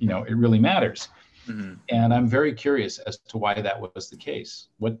 it really matters. Mm-hmm. And I'm very curious as to why that was the case.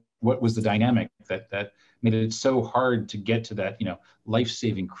 What was the dynamic that made it so hard to get to that,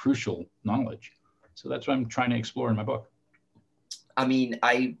 life-saving, crucial knowledge? So that's what I'm trying to explore in my book. I mean,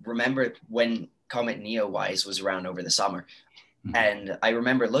 I remember when Comet Neowise was around over the summer, mm-hmm. and I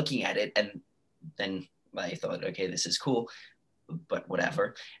remember looking at it, and then I thought, okay, this is cool, but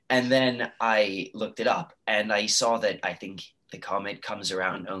whatever. And then I looked it up, and I saw that I think the comet comes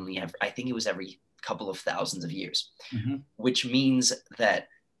around every couple of thousands of years, mm-hmm. which means that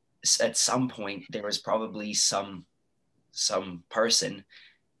at some point there was probably some person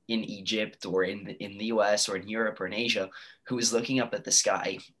in Egypt or in the US or in Europe or in Asia who was looking up at the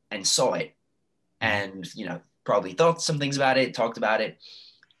sky and saw it, and probably thought some things about it, talked about it,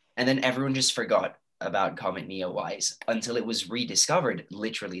 and then everyone just forgot about Comet Neowise until it was rediscovered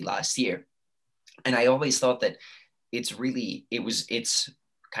literally last year. And I always thought that it's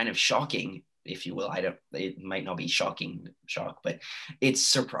kind of shocking, if you will. It might not be shock, but it's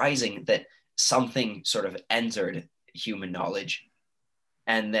surprising that something sort of entered human knowledge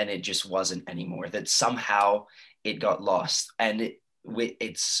and then it just wasn't anymore, that somehow it got lost. And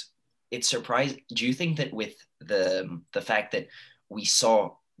it's surprising. Do you think that with the fact that we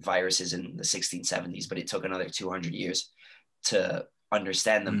saw viruses in the 1670s, but it took another 200 years to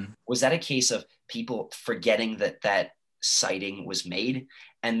understand them, was that a case of people forgetting that sighting was made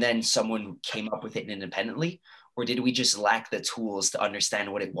and then someone came up with it independently? Or did we just lack the tools to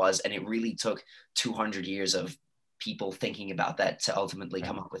understand what it was, and it really took 200 years of people thinking about that to ultimately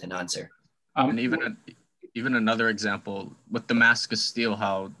come up with an answer? And even another example with Damascus steel,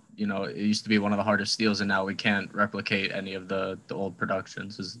 how it used to be one of the hardest steels, and now we can't replicate any of the old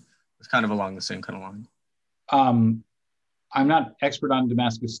productions. It's kind of along the same kind of line. I'm not expert on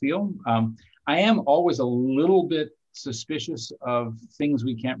Damascus steel. I am always a little bit suspicious of things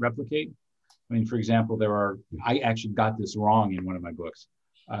we can't replicate. I mean, for example, I actually got this wrong in one of my books.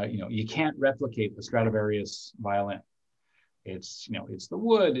 You can't replicate the Stradivarius violin. It's the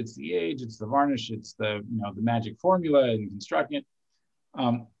wood, it's the age, it's the varnish, it's the magic formula in constructing it.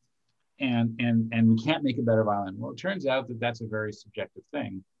 And we can't make a better violin. Well, it turns out that that's a very subjective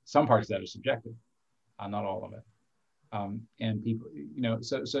thing. Some parts of that are subjective, not all of it. And people,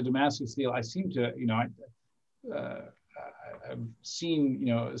 so Damascus steel, I seem to, I've seen,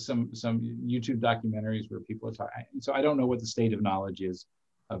 some YouTube documentaries where people are talking. So I don't know what the state of knowledge is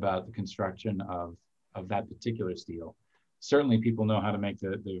about the construction of that particular steel. Certainly people know how to make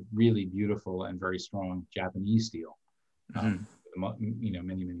the really beautiful and very strong Japanese steel,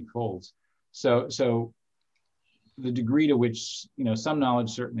 many, many folds. So the degree to which, some knowledge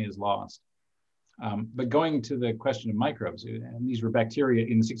certainly is lost. But going to the question of microbes, and these were bacteria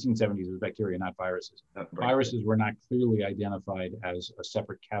in the 1670s, it was bacteria, not viruses. Right. Viruses were not clearly identified as a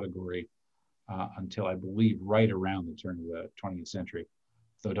separate category until I believe right around the turn of the 20th century.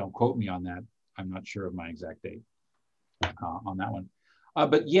 Though don't quote me on that. I'm not sure of my exact date on that one.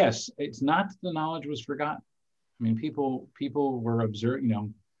 But yes, it's not that the knowledge was forgotten. I mean, people were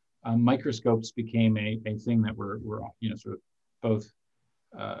observing, microscopes became a thing that were sort of both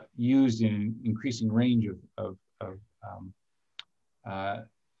used in an increasing range of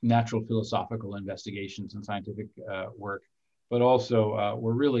natural philosophical investigations and scientific work, but also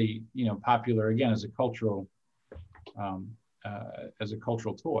were really, popular again as a cultural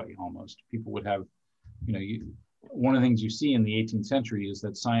toy almost. People would have, one of the things you see in the 18th century is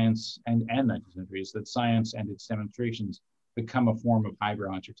that science and 19th century is that science and its demonstrations become a form of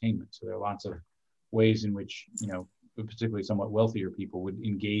highbrow entertainment. So there are lots of ways in which, particularly somewhat wealthier people would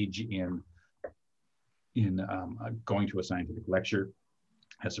engage in going to a scientific lecture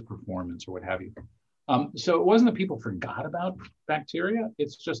as a performance or what have you. So it wasn't that people forgot about bacteria.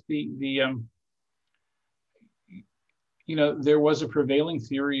 It's just there was a prevailing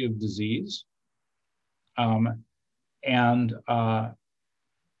theory of disease, and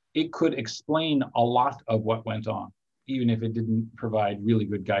it could explain a lot of what went on, even if it didn't provide really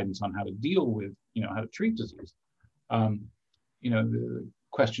good guidance on how to deal with, how to treat disease. The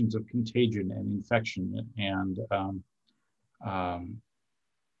questions of contagion and infection and,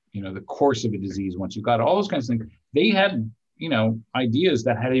 the course of a disease once you got it, all those kinds of things. They had, ideas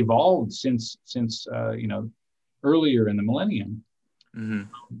that had evolved since earlier in the millennium. Mm-hmm.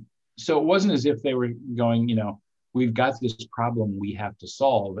 So it wasn't as if they were going, we've got this problem we have to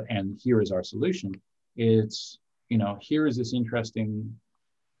solve, and here is our solution. It's, here is this interesting,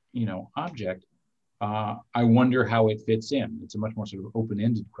 object. I wonder how it fits in. It's a much more sort of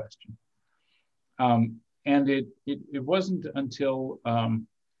open-ended question. And it wasn't until,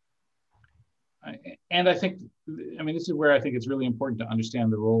 and I think, this is where I think it's really important to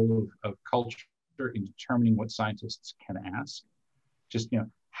understand the role of culture in determining what scientists can ask. Just,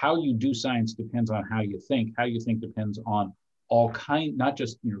 how you do science depends on how you think. How you think depends on all kind, not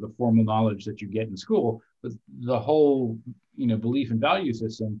just, the formal knowledge that you get in school, but the whole, belief and value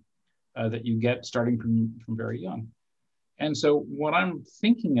system that you get starting from very young. And so what I'm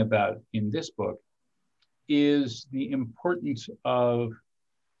thinking about in this book is the importance of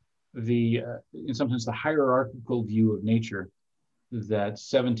the, in some sense, the hierarchical view of nature that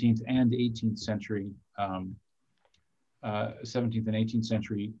 17th and 18th century, 17th and 18th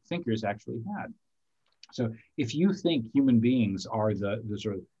century thinkers actually had. So if you think human beings are the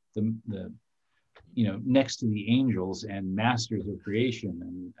sort of the next to the angels and masters of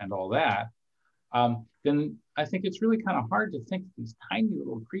creation and all that, then I think it's really kind of hard to think that these tiny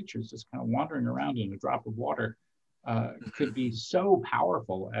little creatures just kind of wandering around in a drop of water could be so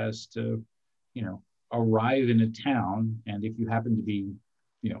powerful as to, arrive in a town, and if you happen to be,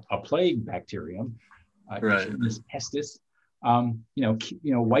 a plague bacterium, right, this pestis,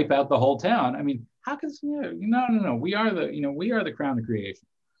 wipe out the whole town. I mean, how could no? We are the crown of creation.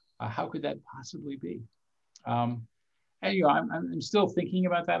 How could that possibly be? And I'm still thinking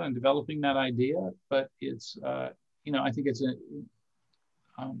about that and developing that idea, but it's I think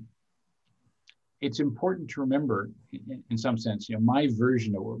it's important to remember, in some sense, my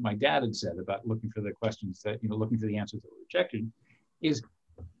version of what my dad had said about looking for the questions that, looking for the answers that were rejected, is,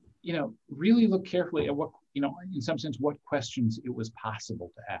 really look carefully at what, in some sense, what questions it was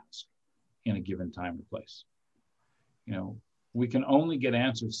possible to ask in a given time or place. We can only get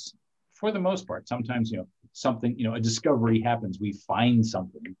answers for the most part. Sometimes, something, a discovery happens, we find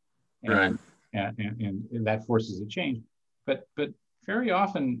something, and, right, and that forces a change. But very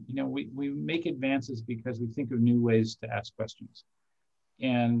often, we make advances because we think of new ways to ask questions.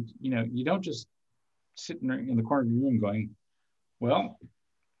 And, you don't just sit in the corner of your room going, well,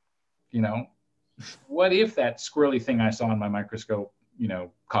 what if that squirrely thing I saw in my microscope,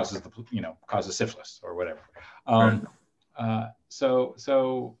 causes syphilis or whatever.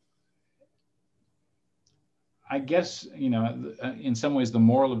 So I guess, in some ways, the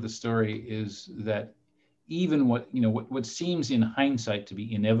moral of the story is that even what seems in hindsight to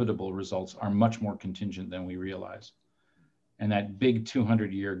be inevitable results are much more contingent than we realize. And that big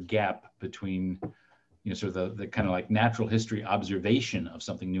 200-year gap between, sort of the kind of like natural history observation of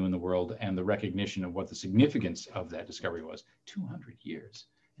something new in the world and the recognition of what the significance of that discovery was, 200 years,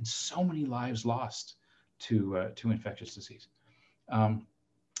 and so many lives lost to infectious disease. Well,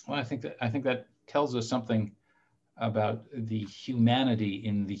 I think that tells us something about the humanity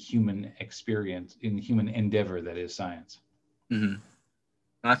in the human experience, in the human endeavor that is science. Mm-hmm.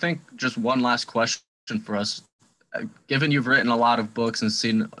 And I think just one last question for us. Given you've written a lot of books and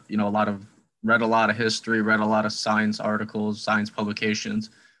seen, read a lot of history, read a lot of science articles, science publications,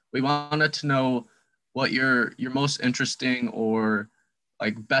 we wanted to know what your most interesting or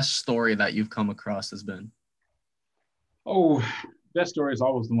like best story that you've come across has been. Oh, best story is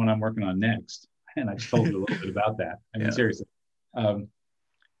always the one I'm working on next. And I told you a little bit about that. I mean, seriously.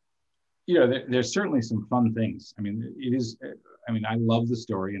 There's certainly some fun things. I mean, I love the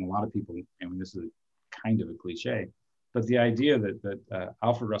story, and a lot of people, this is kind of a cliche, but the idea that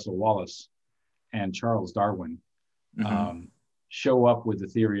Alfred Russel Wallace and Charles Darwin show up with the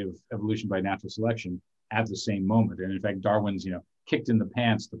theory of evolution by natural selection at the same moment. And in fact, Darwin's, kicked in the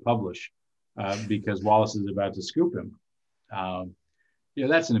pants to publish because Wallace is about to scoop him.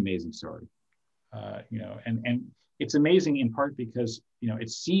 That's an amazing story. And it's amazing in part because, it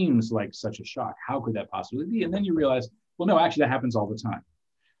seems like such a shock. How could that possibly be? And then you realize, well, no, actually that happens all the time.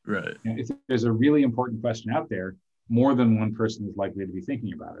 Right. If there's a really important question out there, more than one person is likely to be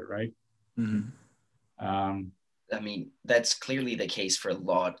thinking about it, right? That's clearly the case for a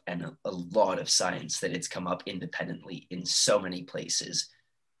lot of science, that it's come up independently in so many places.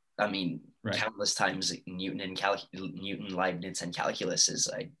 Countless times. Newton, Leibniz, and calculus is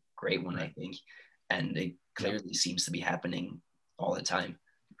a great one, I think, and it clearly seems to be happening all the time.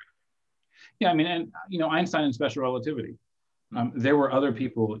 Einstein and special relativity. There were other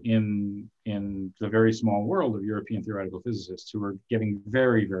people in the very small world of European theoretical physicists who were getting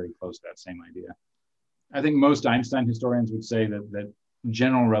very, very close to that same idea. I think most Einstein historians would say that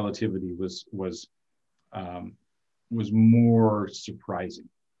general relativity was more surprising.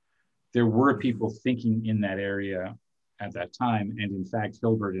 There were people thinking in that area at that time, and in fact,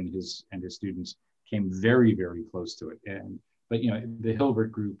 Hilbert and his students came very, very close to it. But the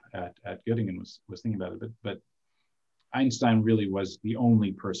Hilbert group at Göttingen was thinking about it, but Einstein really was the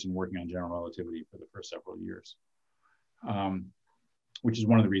only person working on general relativity for the first several years, which is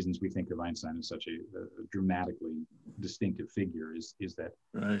one of the reasons we think of Einstein as such a dramatically distinctive figure. Is that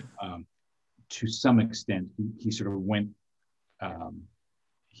right? To some extent, he sort of went.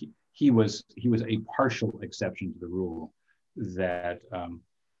 He was a partial exception to the rule that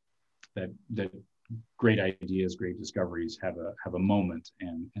great ideas, great discoveries have a moment,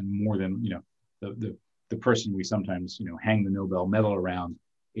 and more than the person we sometimes hang the Nobel medal around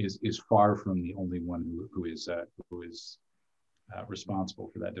is far from the only one who is responsible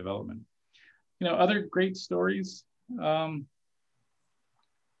for that development. Other great stories. I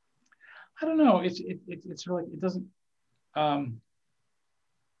don't know. It's sort of like it doesn't.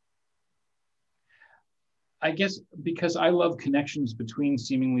 I guess because I love connections between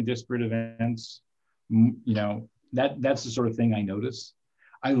seemingly disparate events, that's the sort of thing I notice.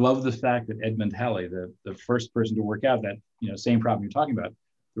 I love the fact that Edmund Halley, the first person to work out that same problem you're talking about,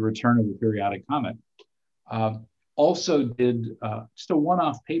 the return of the periodic comet, also did just a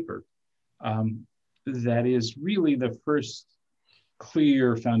one-off paper that is really the first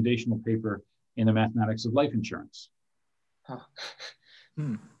clear foundational paper in the mathematics of life insurance. Huh.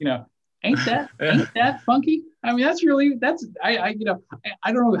 Ain't that funky? I don't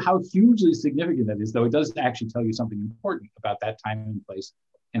know how hugely significant that is, though it does actually tell you something important about that time and place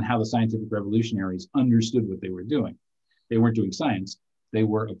and how the scientific revolutionaries understood what they were doing. They weren't doing science. They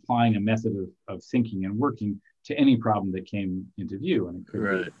were applying a method of thinking and working to any problem that came into view. And it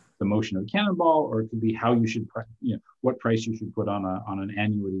could be the motion of a cannonball, or it could be how you should, what price you should put on an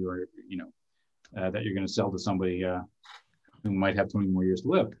annuity, or, that you're going to sell to somebody who might have 20 more years to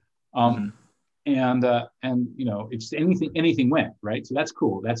live. And it's anything went, right? So that's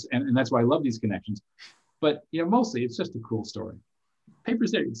cool. That's why I love these connections. But mostly it's just a cool story.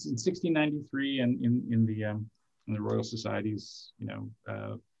 Papers there. It's in 1693 and in the Royal Society's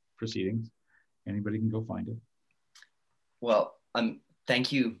proceedings. Anybody can go find it. Well,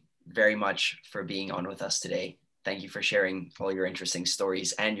 thank you very much for being on with us today. Thank you for sharing all your interesting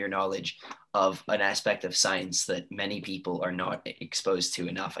stories and your knowledge of an aspect of science that many people are not exposed to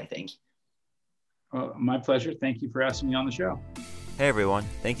enough, I think. My pleasure. Thank you for asking me on the show. Hey everyone,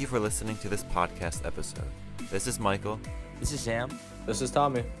 thank you for listening to this podcast episode. This is Michael. This is Sam. This is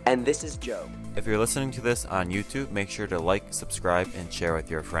Tommy. And this is Joe. If you're listening to this on YouTube, make sure to like, subscribe, and share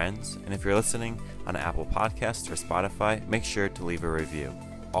with your friends. And if you're listening on Apple Podcasts or Spotify, make sure to leave a review.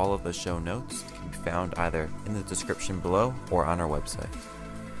 All of the show notes can be found either in the description below or on our website.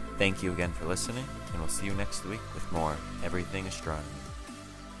 Thank you again for listening, and we'll see you next week with more Everything Astronomy.